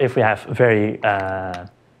now if we have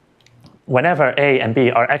whenever a and b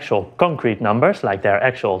are actual concrete numbers, like they're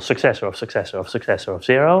actual successor of successor of successor of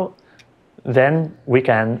 0, then we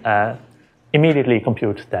can immediately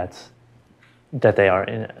compute that they are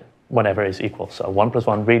whatever is equal. So 1 plus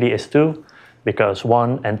 1 really is 2, because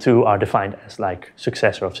 1 and 2 are defined as like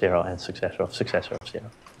successor of 0 and successor of successor of 0.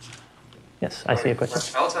 Yes, I see a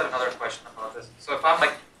question. I also had another question about this. So if I'm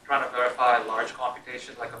like trying to verify a large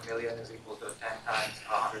computation, like 1,000,000 is equal to 10 times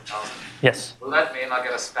 100,000. Yes. Will that mean I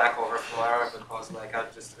get a Stack Overflow error because like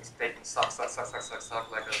it's taking suck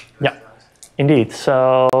like a yeah. Indeed.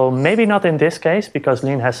 So maybe not in this case because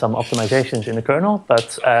Lean has some optimizations in the kernel,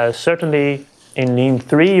 but certainly in Lean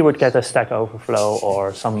 3 you would get a Stack Overflow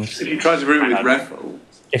or some. If you try to prove it with REFL.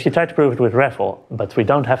 If you try to prove it with REFL, but we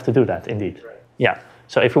don't have to do that. Indeed. Right. Yeah.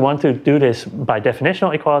 So if we want to do this by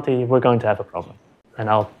definitional equality, we're going to have a problem. And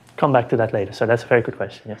I'll come back to that later. So that's a very good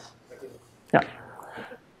question, yes. Yeah,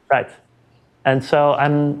 right. And so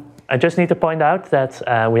I just need to point out that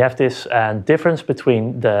we have this difference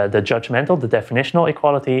between the judgmental, the definitional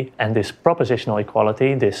equality, and this propositional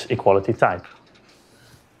equality, this equality type.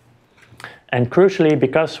 And crucially,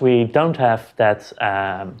 because we don't have that,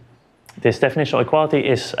 this definitional equality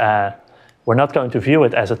is, we're not going to view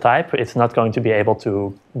it as a type. It's not going to be able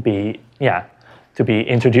to be,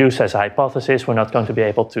 introduced as a hypothesis. We're not going to be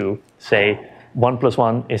able to say 1 plus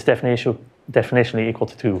 1 is definitionally equal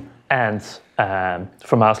to 2 and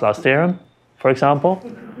Fermat's last theorem, for example.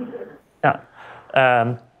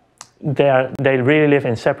 Yeah. They really live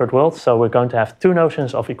in separate worlds, so we're going to have two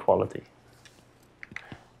notions of equality.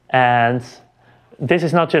 And this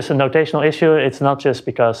is not just a notational issue. It's not just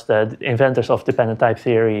because the inventors of dependent type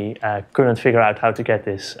theory couldn't figure out how to get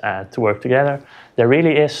this to work together. There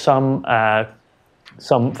really is some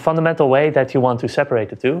fundamental way that you want to separate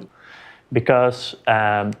the two, because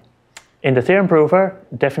in the theorem prover,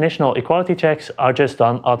 definitional equality checks are just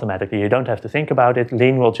done automatically. You don't have to think about it.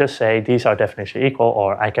 Lean will just say these are definitionally equal,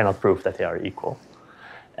 or I cannot prove that they are equal.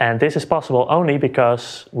 And this is possible only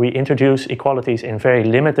because we introduce equalities in very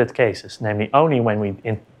limited cases, namely only when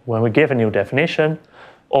we give a new definition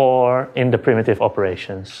or in the primitive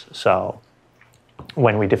operations, so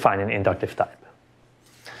when we define an inductive type.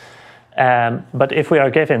 But if we are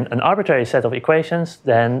given an arbitrary set of equations,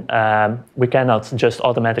 then we cannot just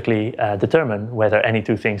automatically determine whether any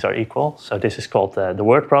two things are equal. So this is called the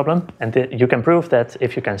word problem. And you can prove that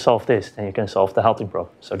if you can solve this, then you can solve the halting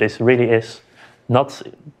problem. So this really is not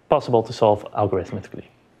possible to solve algorithmically.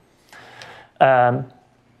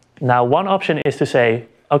 Now, one option is to say,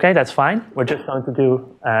 okay, that's fine. We're just going to do,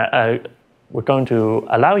 we're going to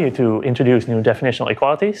allow you to introduce new definitional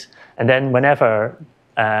equalities. And then whenever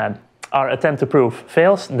our attempt to prove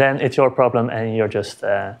fails, then it's your problem and you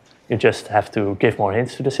just have to give more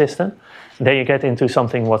hints to the system. Then you get into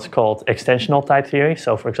something what's called extensional type theory.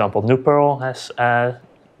 So for example, NuPerl has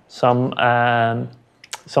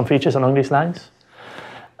some features along these lines.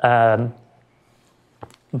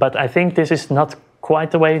 But I think this is not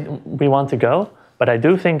quite the way we want to go. But I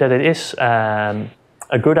do think that it is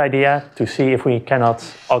a good idea to see if we cannot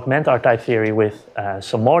augment our type theory with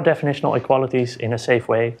some more definitional equalities in a safe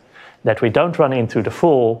way, that we don't run into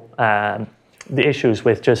the issues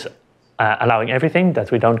with just allowing everything, that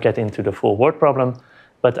we don't get into the full word problem.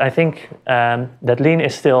 But I think that Lean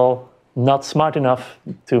is still not smart enough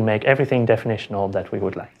to make everything definitional that we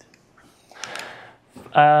would like.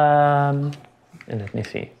 And let me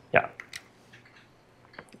see, yeah.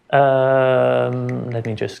 Let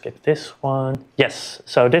me just skip this one. Yes,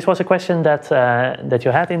 so this was a question that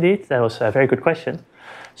you had indeed. That was a very good question.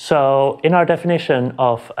 So in our definition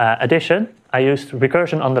of addition, I used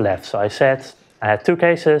recursion on the left. So I said I had two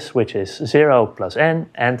cases, which is 0 plus n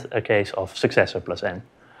and a case of successor plus n.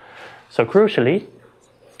 So crucially,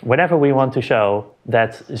 whenever we want to show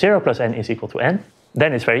that 0 plus n is equal to n,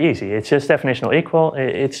 then it's very easy. It's just definitional equal.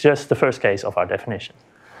 It's just the first case of our definition.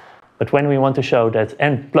 But when we want to show that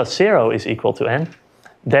n plus 0 is equal to n,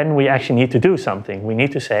 then we actually need to do something. We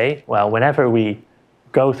need to say, well, whenever we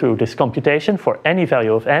go through this computation for any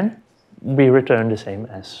value of n, we return the same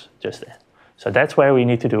as just n. So that's where we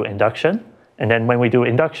need to do induction. And then when we do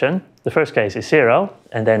induction, the first case is 0,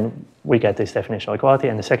 and then we get this definitional equality,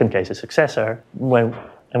 and the second case is successor,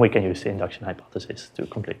 and we can use the induction hypothesis to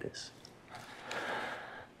complete this.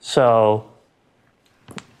 So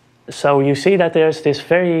so you see that there's this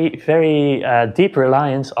very, very deep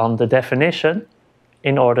reliance on the definition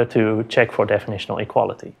in order to check for definitional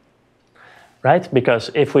equality, right? Because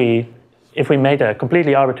if we made a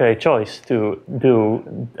completely arbitrary choice to do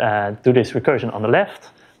this recursion on the left,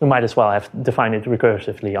 we might as well have defined it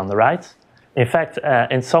recursively on the right. In fact,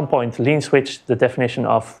 at some point, Lean switched the definition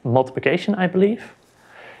of multiplication, I believe,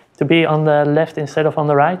 to be on the left instead of on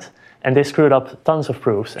the right. And this screwed up tons of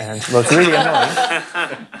proofs and was really annoying.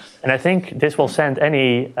 And I think this will send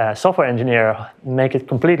any software engineer, make it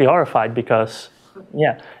completely horrified because,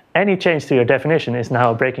 yeah, any change to your definition is now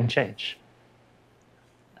a breaking change.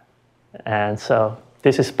 And so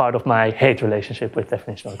this is part of my hate relationship with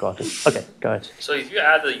definitional equality. Okay, go ahead. So if you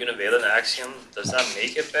add the univalent axiom, does that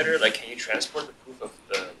make it better? Like, can you transport the proof of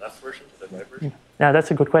the left version to the right version? Yeah, that's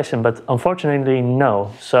a good question, but unfortunately,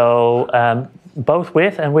 no. So both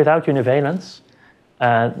with and without univalence,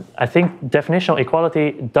 I think definitional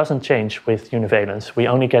equality doesn't change with univalence. We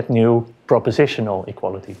only get new propositional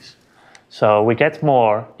equalities. So we get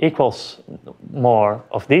more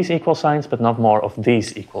of these equal signs, but not more of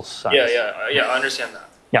these equal signs. Yeah, I understand that.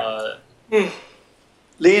 Yeah.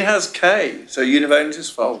 Lean has K, so univalent is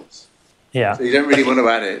false. Yeah. So you don't really want to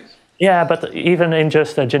add it. Yeah, but even in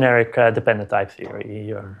just a generic dependent type theory,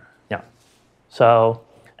 yeah. So,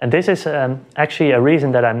 and this is actually a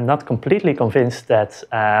reason that I'm not completely convinced that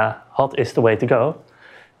hot is the way to go,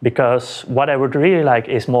 because what I would really like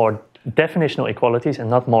is more definitional equalities and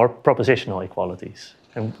not more propositional equalities.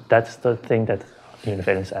 And that's the thing that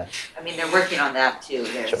univalence adds. I mean, they're working on that too.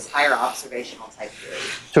 There's higher observational type theory.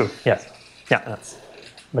 True, yes. Yeah.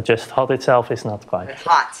 But just hot itself is not quite. But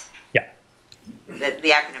hot. Yeah. The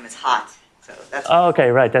acronym is HOT. So that's oh, okay,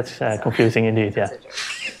 right. That's confusing indeed, yeah.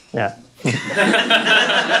 Yeah.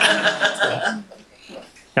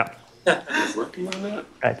 Yeah. Working on that?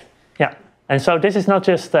 Right, yeah. And so this is not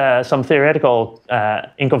just some theoretical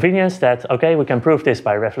inconvenience that, okay, we can prove this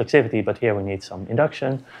by reflexivity, but here we need some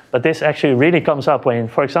induction. But this actually really comes up when,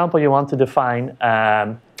 for example, you want to define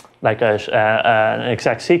like an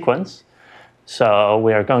exact sequence. So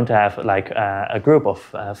we are going to have like a group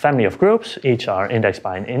of family of groups, each are indexed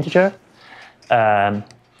by an integer. And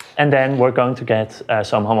then we're going to get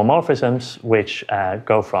some homomorphisms which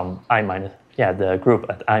go from the group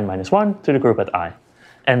at I-1 to the group at I.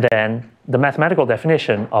 And then the mathematical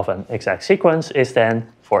definition of an exact sequence is then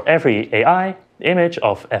for every AI, the image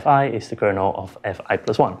of Fi is the kernel of Fi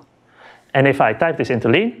plus 1. And if I type this into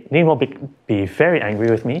Lean, Lean will be very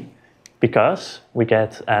angry with me because we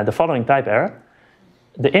get the following type error.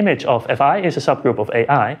 The image of Fi is a subgroup of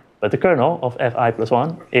AI, but the kernel of Fi plus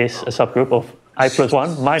 1 is a subgroup of I plus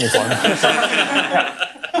 1 minus 1.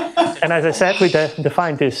 And as I said, we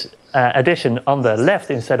defined this addition on the left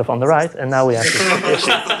instead of on the right, and now we have this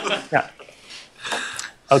issue. Yeah.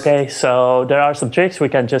 Okay, so there are some tricks. We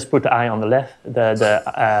can just put the I on the left.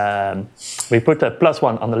 We put the plus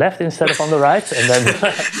 1 on the left instead of on the right, and then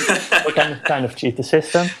we can kind of cheat the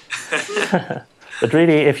system. But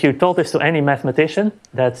really, if you told this to any mathematician,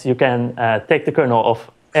 that you can take the kernel of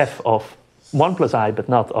f of 1 plus I, but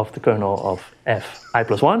not of the kernel of f I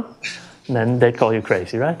plus 1, then they'd call you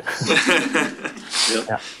crazy, right?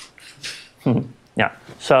 Yeah. Yeah.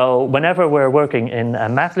 So whenever we're working in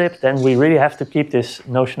MATLib, then we really have to keep this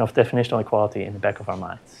notion of definitional equality in the back of our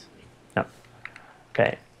minds. Yeah.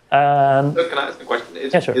 Okay. So can I ask a question?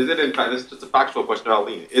 Yeah, sure. Is it in fact, this is just a factual question about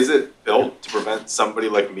Lean. Is it built to prevent somebody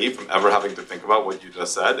like me from ever having to think about what you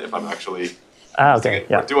just said if I'm actually okay.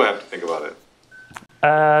 Yeah. Or do I have to think about it?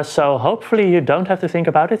 So hopefully you don't have to think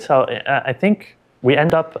about it. So I think we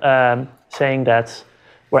end up saying that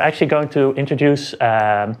we're actually going to introduce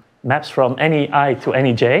maps from any I to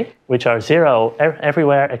any j, which are 0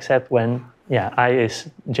 everywhere except when I is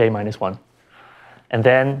j minus 1. And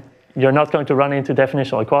then you're not going to run into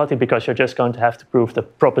definitional equality because you're just going to have to prove the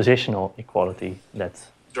propositional equality that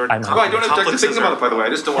I don't object to thinking about it, by the way. I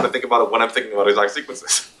just don't want to think about it when I'm thinking about exact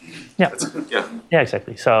sequences. Yeah. Yeah,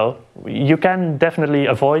 exactly. So you can definitely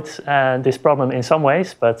avoid this problem in some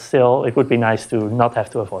ways, but still it would be nice to not have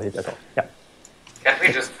to avoid it at all. Yeah. Can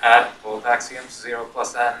we just add both axioms? 0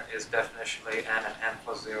 plus n is definitionally n, and n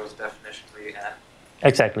plus 0 is definitionally n?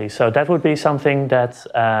 Exactly. So that would be something that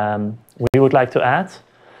we would like to add.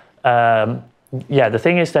 The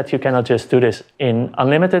thing is that you cannot just do this in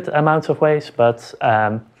unlimited amounts of ways, but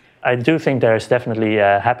I do think there's definitely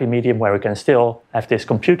a happy medium where we can still have this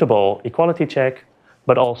computable equality check,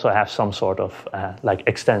 but also have some sort of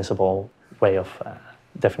extensible way of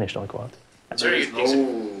definitional equality.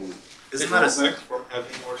 Isn't that a drawback from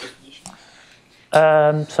having more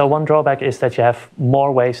definitions? So one drawback is that you have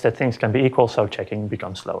more ways that things can be equal, so checking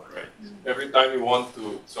becomes slower. Right. every time you want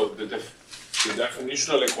to, so the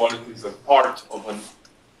definitional equality is a part of an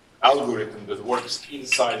algorithm that works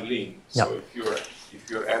inside Lean. So if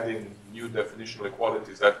you're adding new definitional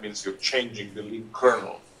equalities, that means you're changing the Lean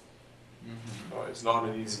kernel. So it's not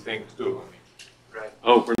an easy thing to do. Right.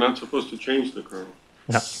 Oh, we're not supposed to change the kernel.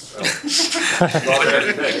 No. Isn't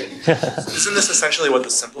this essentially what the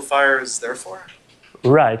simplifier is there for?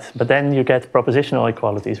 Right, but then you get propositional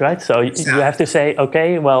equalities, right? So you have to say,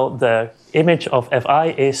 okay, well, the image of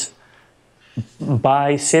Fi is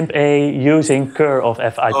by simp A using cur of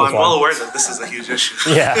Fi plus 1. I'm well aware that this is a huge issue.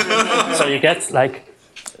 Yeah, so you get like,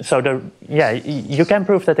 you can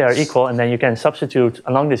prove that they are equal, and then you can substitute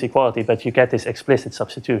along this equality, but you get this explicit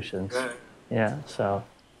substitutions. Right. Yeah, so,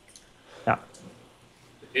 yeah.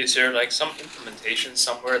 Is there like some implementation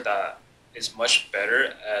somewhere that is much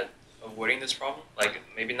better at avoiding this problem? Like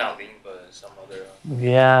maybe not Lean, but some other.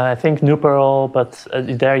 Yeah, I think NuPerl, but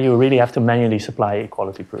there you really have to manually supply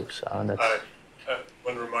equality proofs. That's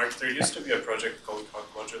one remark: there used to be a project called Coq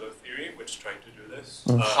modular theory, which tried to do this.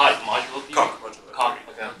 Coq modular theory. Coq modular Coq,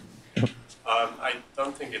 theory. okay. I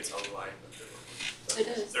don't think it's online. It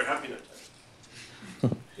is. There have been attempts.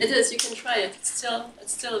 It is. You can try it. It's still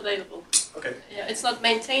available. Okay. Yeah, it's not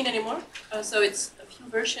maintained anymore, so it's a few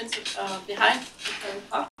versions behind the current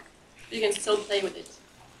Coq. You can still play with it.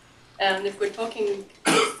 And if we're talking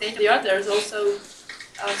state of the art, there's also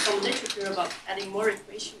some literature about adding more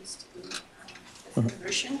equations to the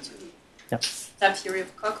version to type theory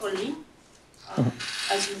of Coq or Lean.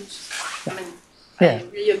 As you, I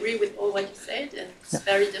really agree with all what you said, and it's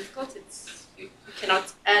very difficult. You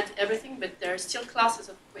cannot add everything, but there are still classes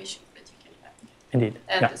of equations that you can add. Indeed.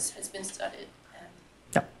 And this has been studied.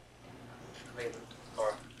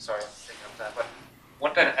 Sorry, I'm thinking of that, but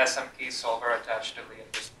wouldn't an SMT solver attached to Lean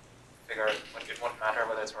just figure it wouldn't matter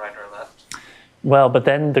whether it's right or left? Well, but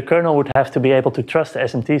then the kernel would have to be able to trust the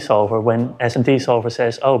SMT solver when SMT solver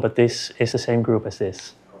says, oh, but this is the same group as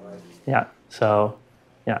this. Yeah, so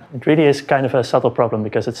it really is kind of a subtle problem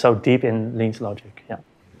because it's so deep in Lean's logic. Yeah.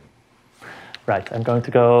 Right, I'm going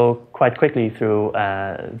to go quite quickly through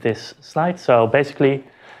this slide. So basically,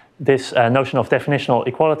 this notion of definitional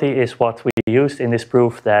equality is what we used in this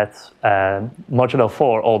proof that modulo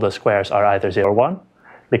 4, all the squares are either 0 or 1.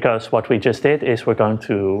 Because what we just did is we're going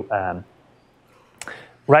to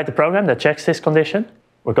write a program that checks this condition.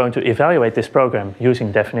 We're going to evaluate this program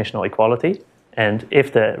using definitional equality. And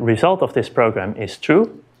if the result of this program is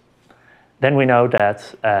true, then we know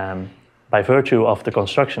that by virtue of the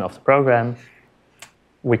construction of the program,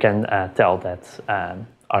 we can tell that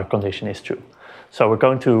our condition is true. So we're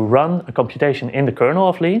going to run a computation in the kernel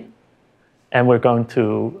of Lean, and we're going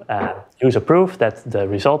to use a proof that the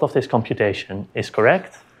result of this computation is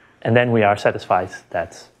correct, and then we are satisfied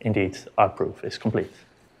that indeed our proof is complete.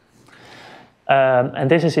 And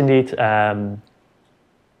this is indeed,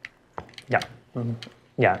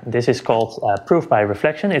 this is called proof by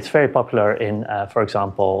reflection. It's very popular in, for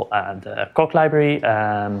example, the Coq library,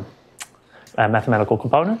 mathematical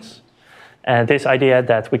components. And this idea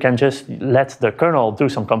that we can just let the kernel do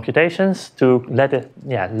some computations to let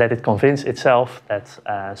it convince itself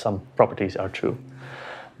that some properties are true.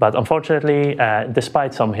 But unfortunately,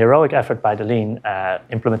 despite some heroic effort by the Lean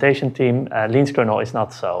implementation team, Lean's kernel is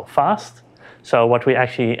not so fast. So what we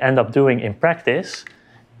actually end up doing in practice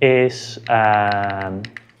is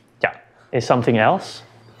something else,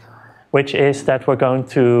 which is that we're going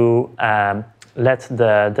to let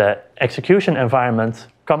the execution environment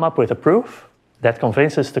come up with a proof that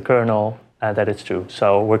convinces the kernel that it's true.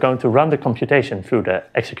 So we're going to run the computation through the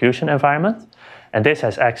execution environment, and this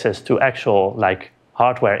has access to actual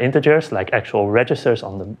hardware integers, like actual registers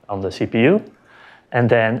on the CPU, and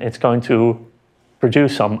then it's going to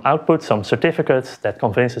produce some output, some certificates that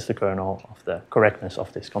convinces the kernel of the correctness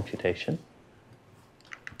of this computation.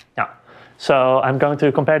 So I'm going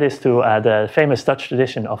to compare this to the famous Dutch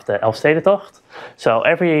tradition of the Elfstedentocht. So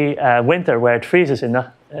every winter where it freezes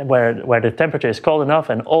enough, where the temperature is cold enough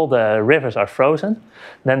and all the rivers are frozen,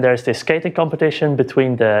 then there's this skating competition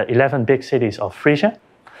between the 11 big cities of Frisia.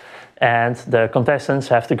 And the contestants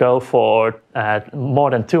have to go for more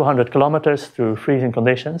than 200 kilometers through freezing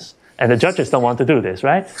conditions. And the judges don't want to do this,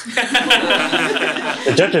 right?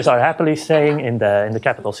 The judges are happily staying in the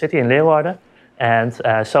capital city, in Leeuwarden. And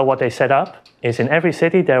so what they set up is in every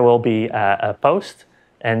city there will be a post,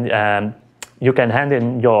 and you can hand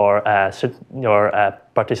in your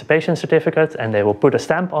participation certificate, and they will put a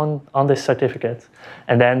stamp on this certificate.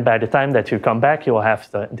 And then by the time that you come back, you will have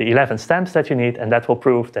the 11 stamps that you need, and that will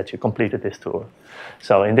prove that you completed this tour.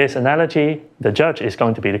 So in this analogy, the judge is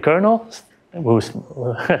going to be the kernel,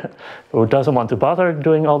 who doesn't want to bother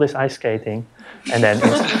doing all this ice skating, and then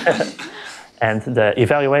and the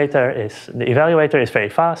evaluator is very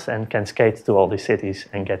fast and can skate to all these cities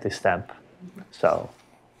and get this stamp. So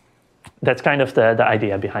that's kind of the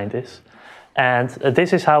idea behind this. And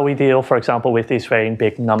this is how we deal, for example, with these very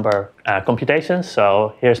big number computations.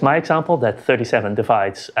 So here's my example that 37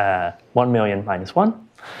 divides 1 million minus 1.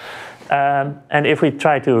 And if we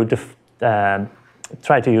try to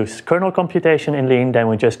use kernel computation in Lean, then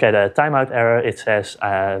we just get a timeout error. It says,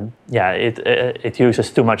 it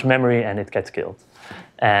uses too much memory and it gets killed.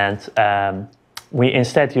 And we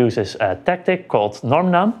instead use a tactic called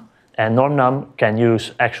normnum. And normnum can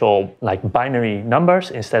use actual like binary numbers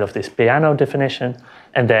instead of this piano definition.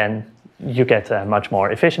 And then you get a much more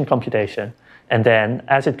efficient computation. And then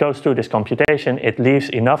as it goes through this computation, it leaves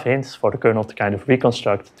enough hints for the kernel to kind of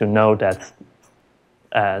reconstruct to know that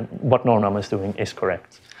what normnum is doing is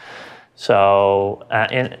correct. So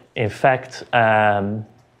in fact,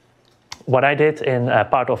 what I did in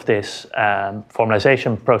part of this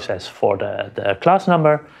formalization process for the class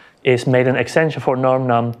number is made an extension for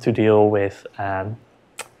normnum to deal with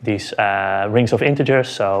these rings of integers.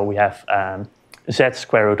 So we have z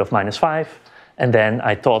square root of minus 5, and then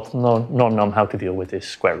I taught normnum how to deal with these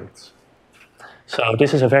square roots. So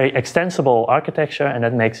this is a very extensible architecture, and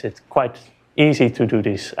that makes it quite easy to do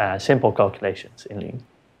these simple calculations in Lean.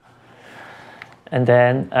 And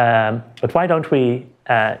then, but why don't we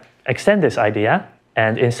extend this idea,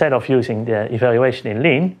 and instead of using the evaluation in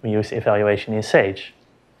Lean, we use evaluation in Sage.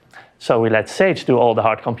 So we let Sage do all the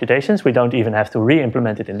hard computations. We don't even have to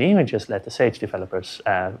re-implement it in Lean. We just let the Sage developers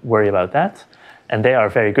worry about that. And they are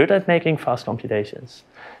very good at making fast computations.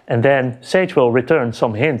 And then Sage will return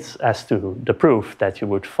some hints as to the proof that you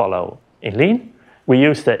would follow in Lean. We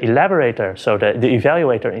use the elaborator, so the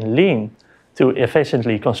evaluator in Lean, to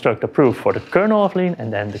efficiently construct a proof for the kernel of Lean.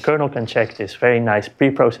 And then the kernel can check this very nice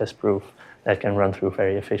pre-processed proof that can run through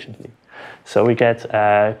very efficiently. So we get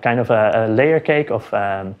kind of a layer cake of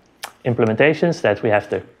implementations that we have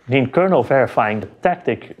the Lean kernel verifying the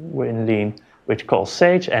tactic in Lean, which calls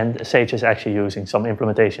Sage, and Sage is actually using some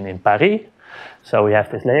implementation in Paris. So we have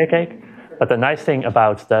this layer cake. But the nice thing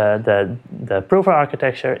about the prover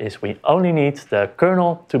architecture is we only need the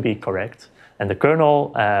kernel to be correct. And the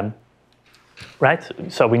kernel, right?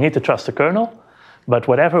 So we need to trust the kernel. But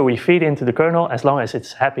whatever we feed into the kernel, as long as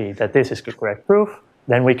it's happy that this is the correct proof,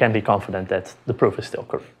 then we can be confident that the proof is still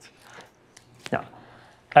correct.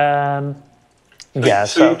 Yeah.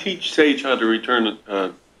 So you teach Sage how to return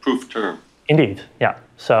a proof term. Indeed, yeah.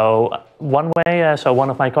 So one way, so one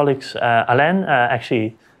of my colleagues, Alain,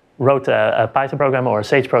 actually wrote a Python program or a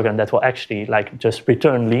Sage program that will actually like just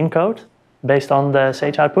return Lean code based on the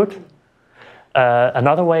Sage output.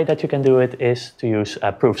 Another way that you can do it is to use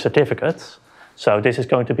proof certificates. So this is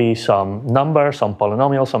going to be some number, some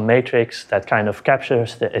polynomial, some matrix that kind of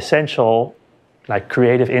captures the essential like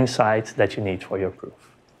creative insight that you need for your proof.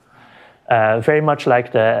 Very much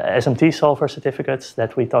like the SMT solver certificates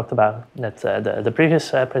that we talked about, that the previous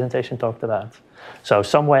presentation talked about. So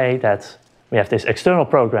some way that we have this external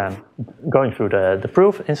program going through the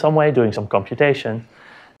proof in some way, doing some computation,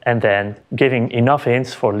 and then giving enough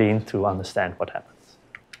hints for Lean to understand what happens.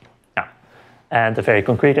 Yeah. And a very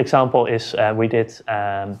concrete example is we did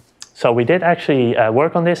actually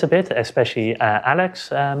work on this a bit, especially Alex,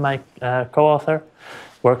 my co-author,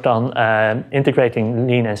 worked on integrating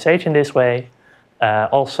Lean and Sage in this way.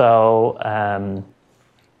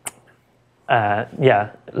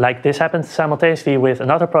 Like this happened simultaneously with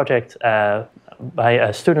another project by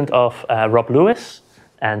a student of Rob Lewis,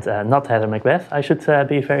 and not Heather Macbeth, I should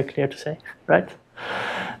be very clear to say, right?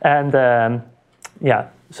 And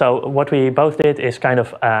so what we both did is kind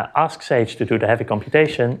of ask Sage to do the heavy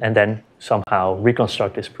computation and then somehow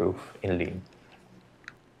reconstruct this proof in Lean.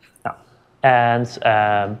 And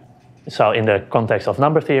so in the context of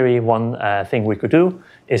number theory, one thing we could do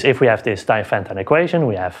is if we have this Diophantine equation,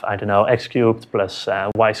 we have, I don't know, x cubed plus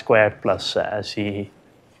y squared plus z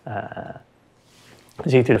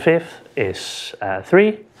to the fifth is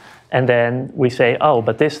 3. And then we say, oh,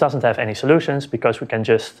 but this doesn't have any solutions because we can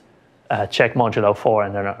just check modulo 4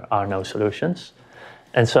 and there are no solutions.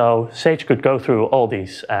 And so Sage could go through all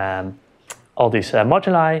these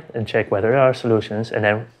moduli and check whether there are solutions. And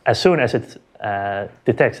then as soon as it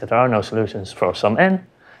detects that there are no solutions for some n,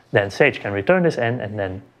 then Sage can return this n, and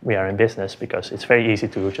then we are in business because it's very easy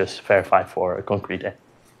to just verify for a concrete n.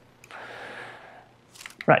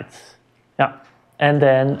 Right, yeah. And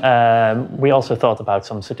then we also thought about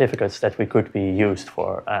some certificates that we could be used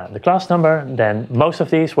for the class number. Then most of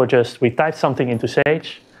these were just, we typed something into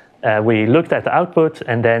Sage, we looked at the output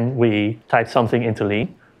and then we typed something into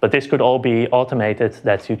Lean. But this could all be automated,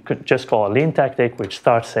 that you could just call a Lean tactic, which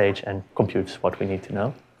starts stage and computes what we need to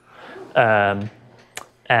know.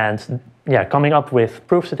 And yeah, coming up with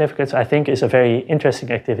proof certificates, I think, is a very interesting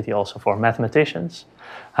activity also for mathematicians.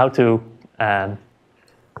 How to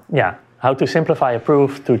simplify a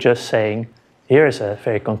proof to just saying, here is a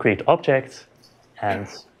very concrete object, and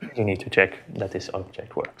you need to check that this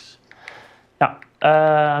object works. Now,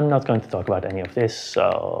 I'm not going to talk about any of this,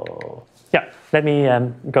 so yeah, let me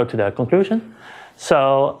go to the conclusion.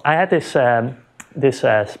 So I had this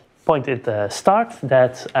point at the start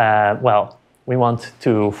that, well, we want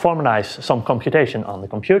to formalize some computation on the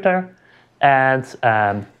computer, and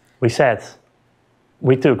we said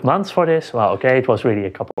we took months for this. Well, okay, it was really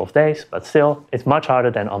a couple of days, but still, it's much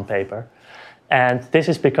harder than on paper. And this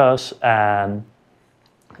is because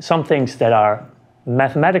some things that are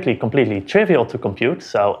mathematically completely trivial to compute,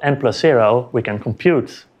 so n plus 0, we can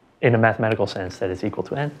compute in a mathematical sense that it's equal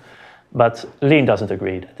to n, but Lean doesn't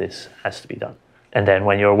agree that this has to be done. And then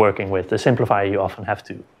when you're working with the simplifier, you often have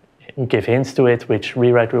to give hints to it, which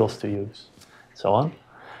rewrite rules to use, so on.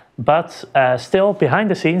 But still,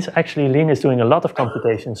 behind the scenes, actually, Lean is doing a lot of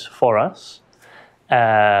computations for us,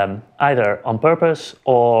 either on purpose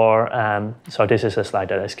or, so this is a slide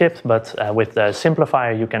that I skipped, but with the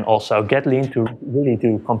simplifier, you can also get Lean to really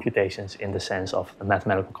do computations in the sense of the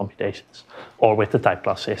mathematical computations, or with the type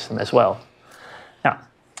class system as well. Yeah.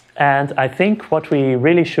 And I think what you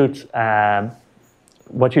really should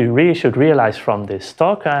realize from this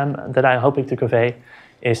talk that I'm hoping to convey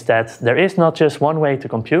is that there is not just one way to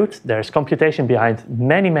compute. There's computation behind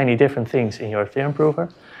many, many different things in your theorem prover.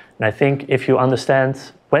 And I think if you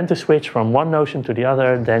understand when to switch from one notion to the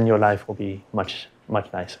other, then your life will be much,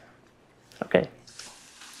 much nicer. Okay.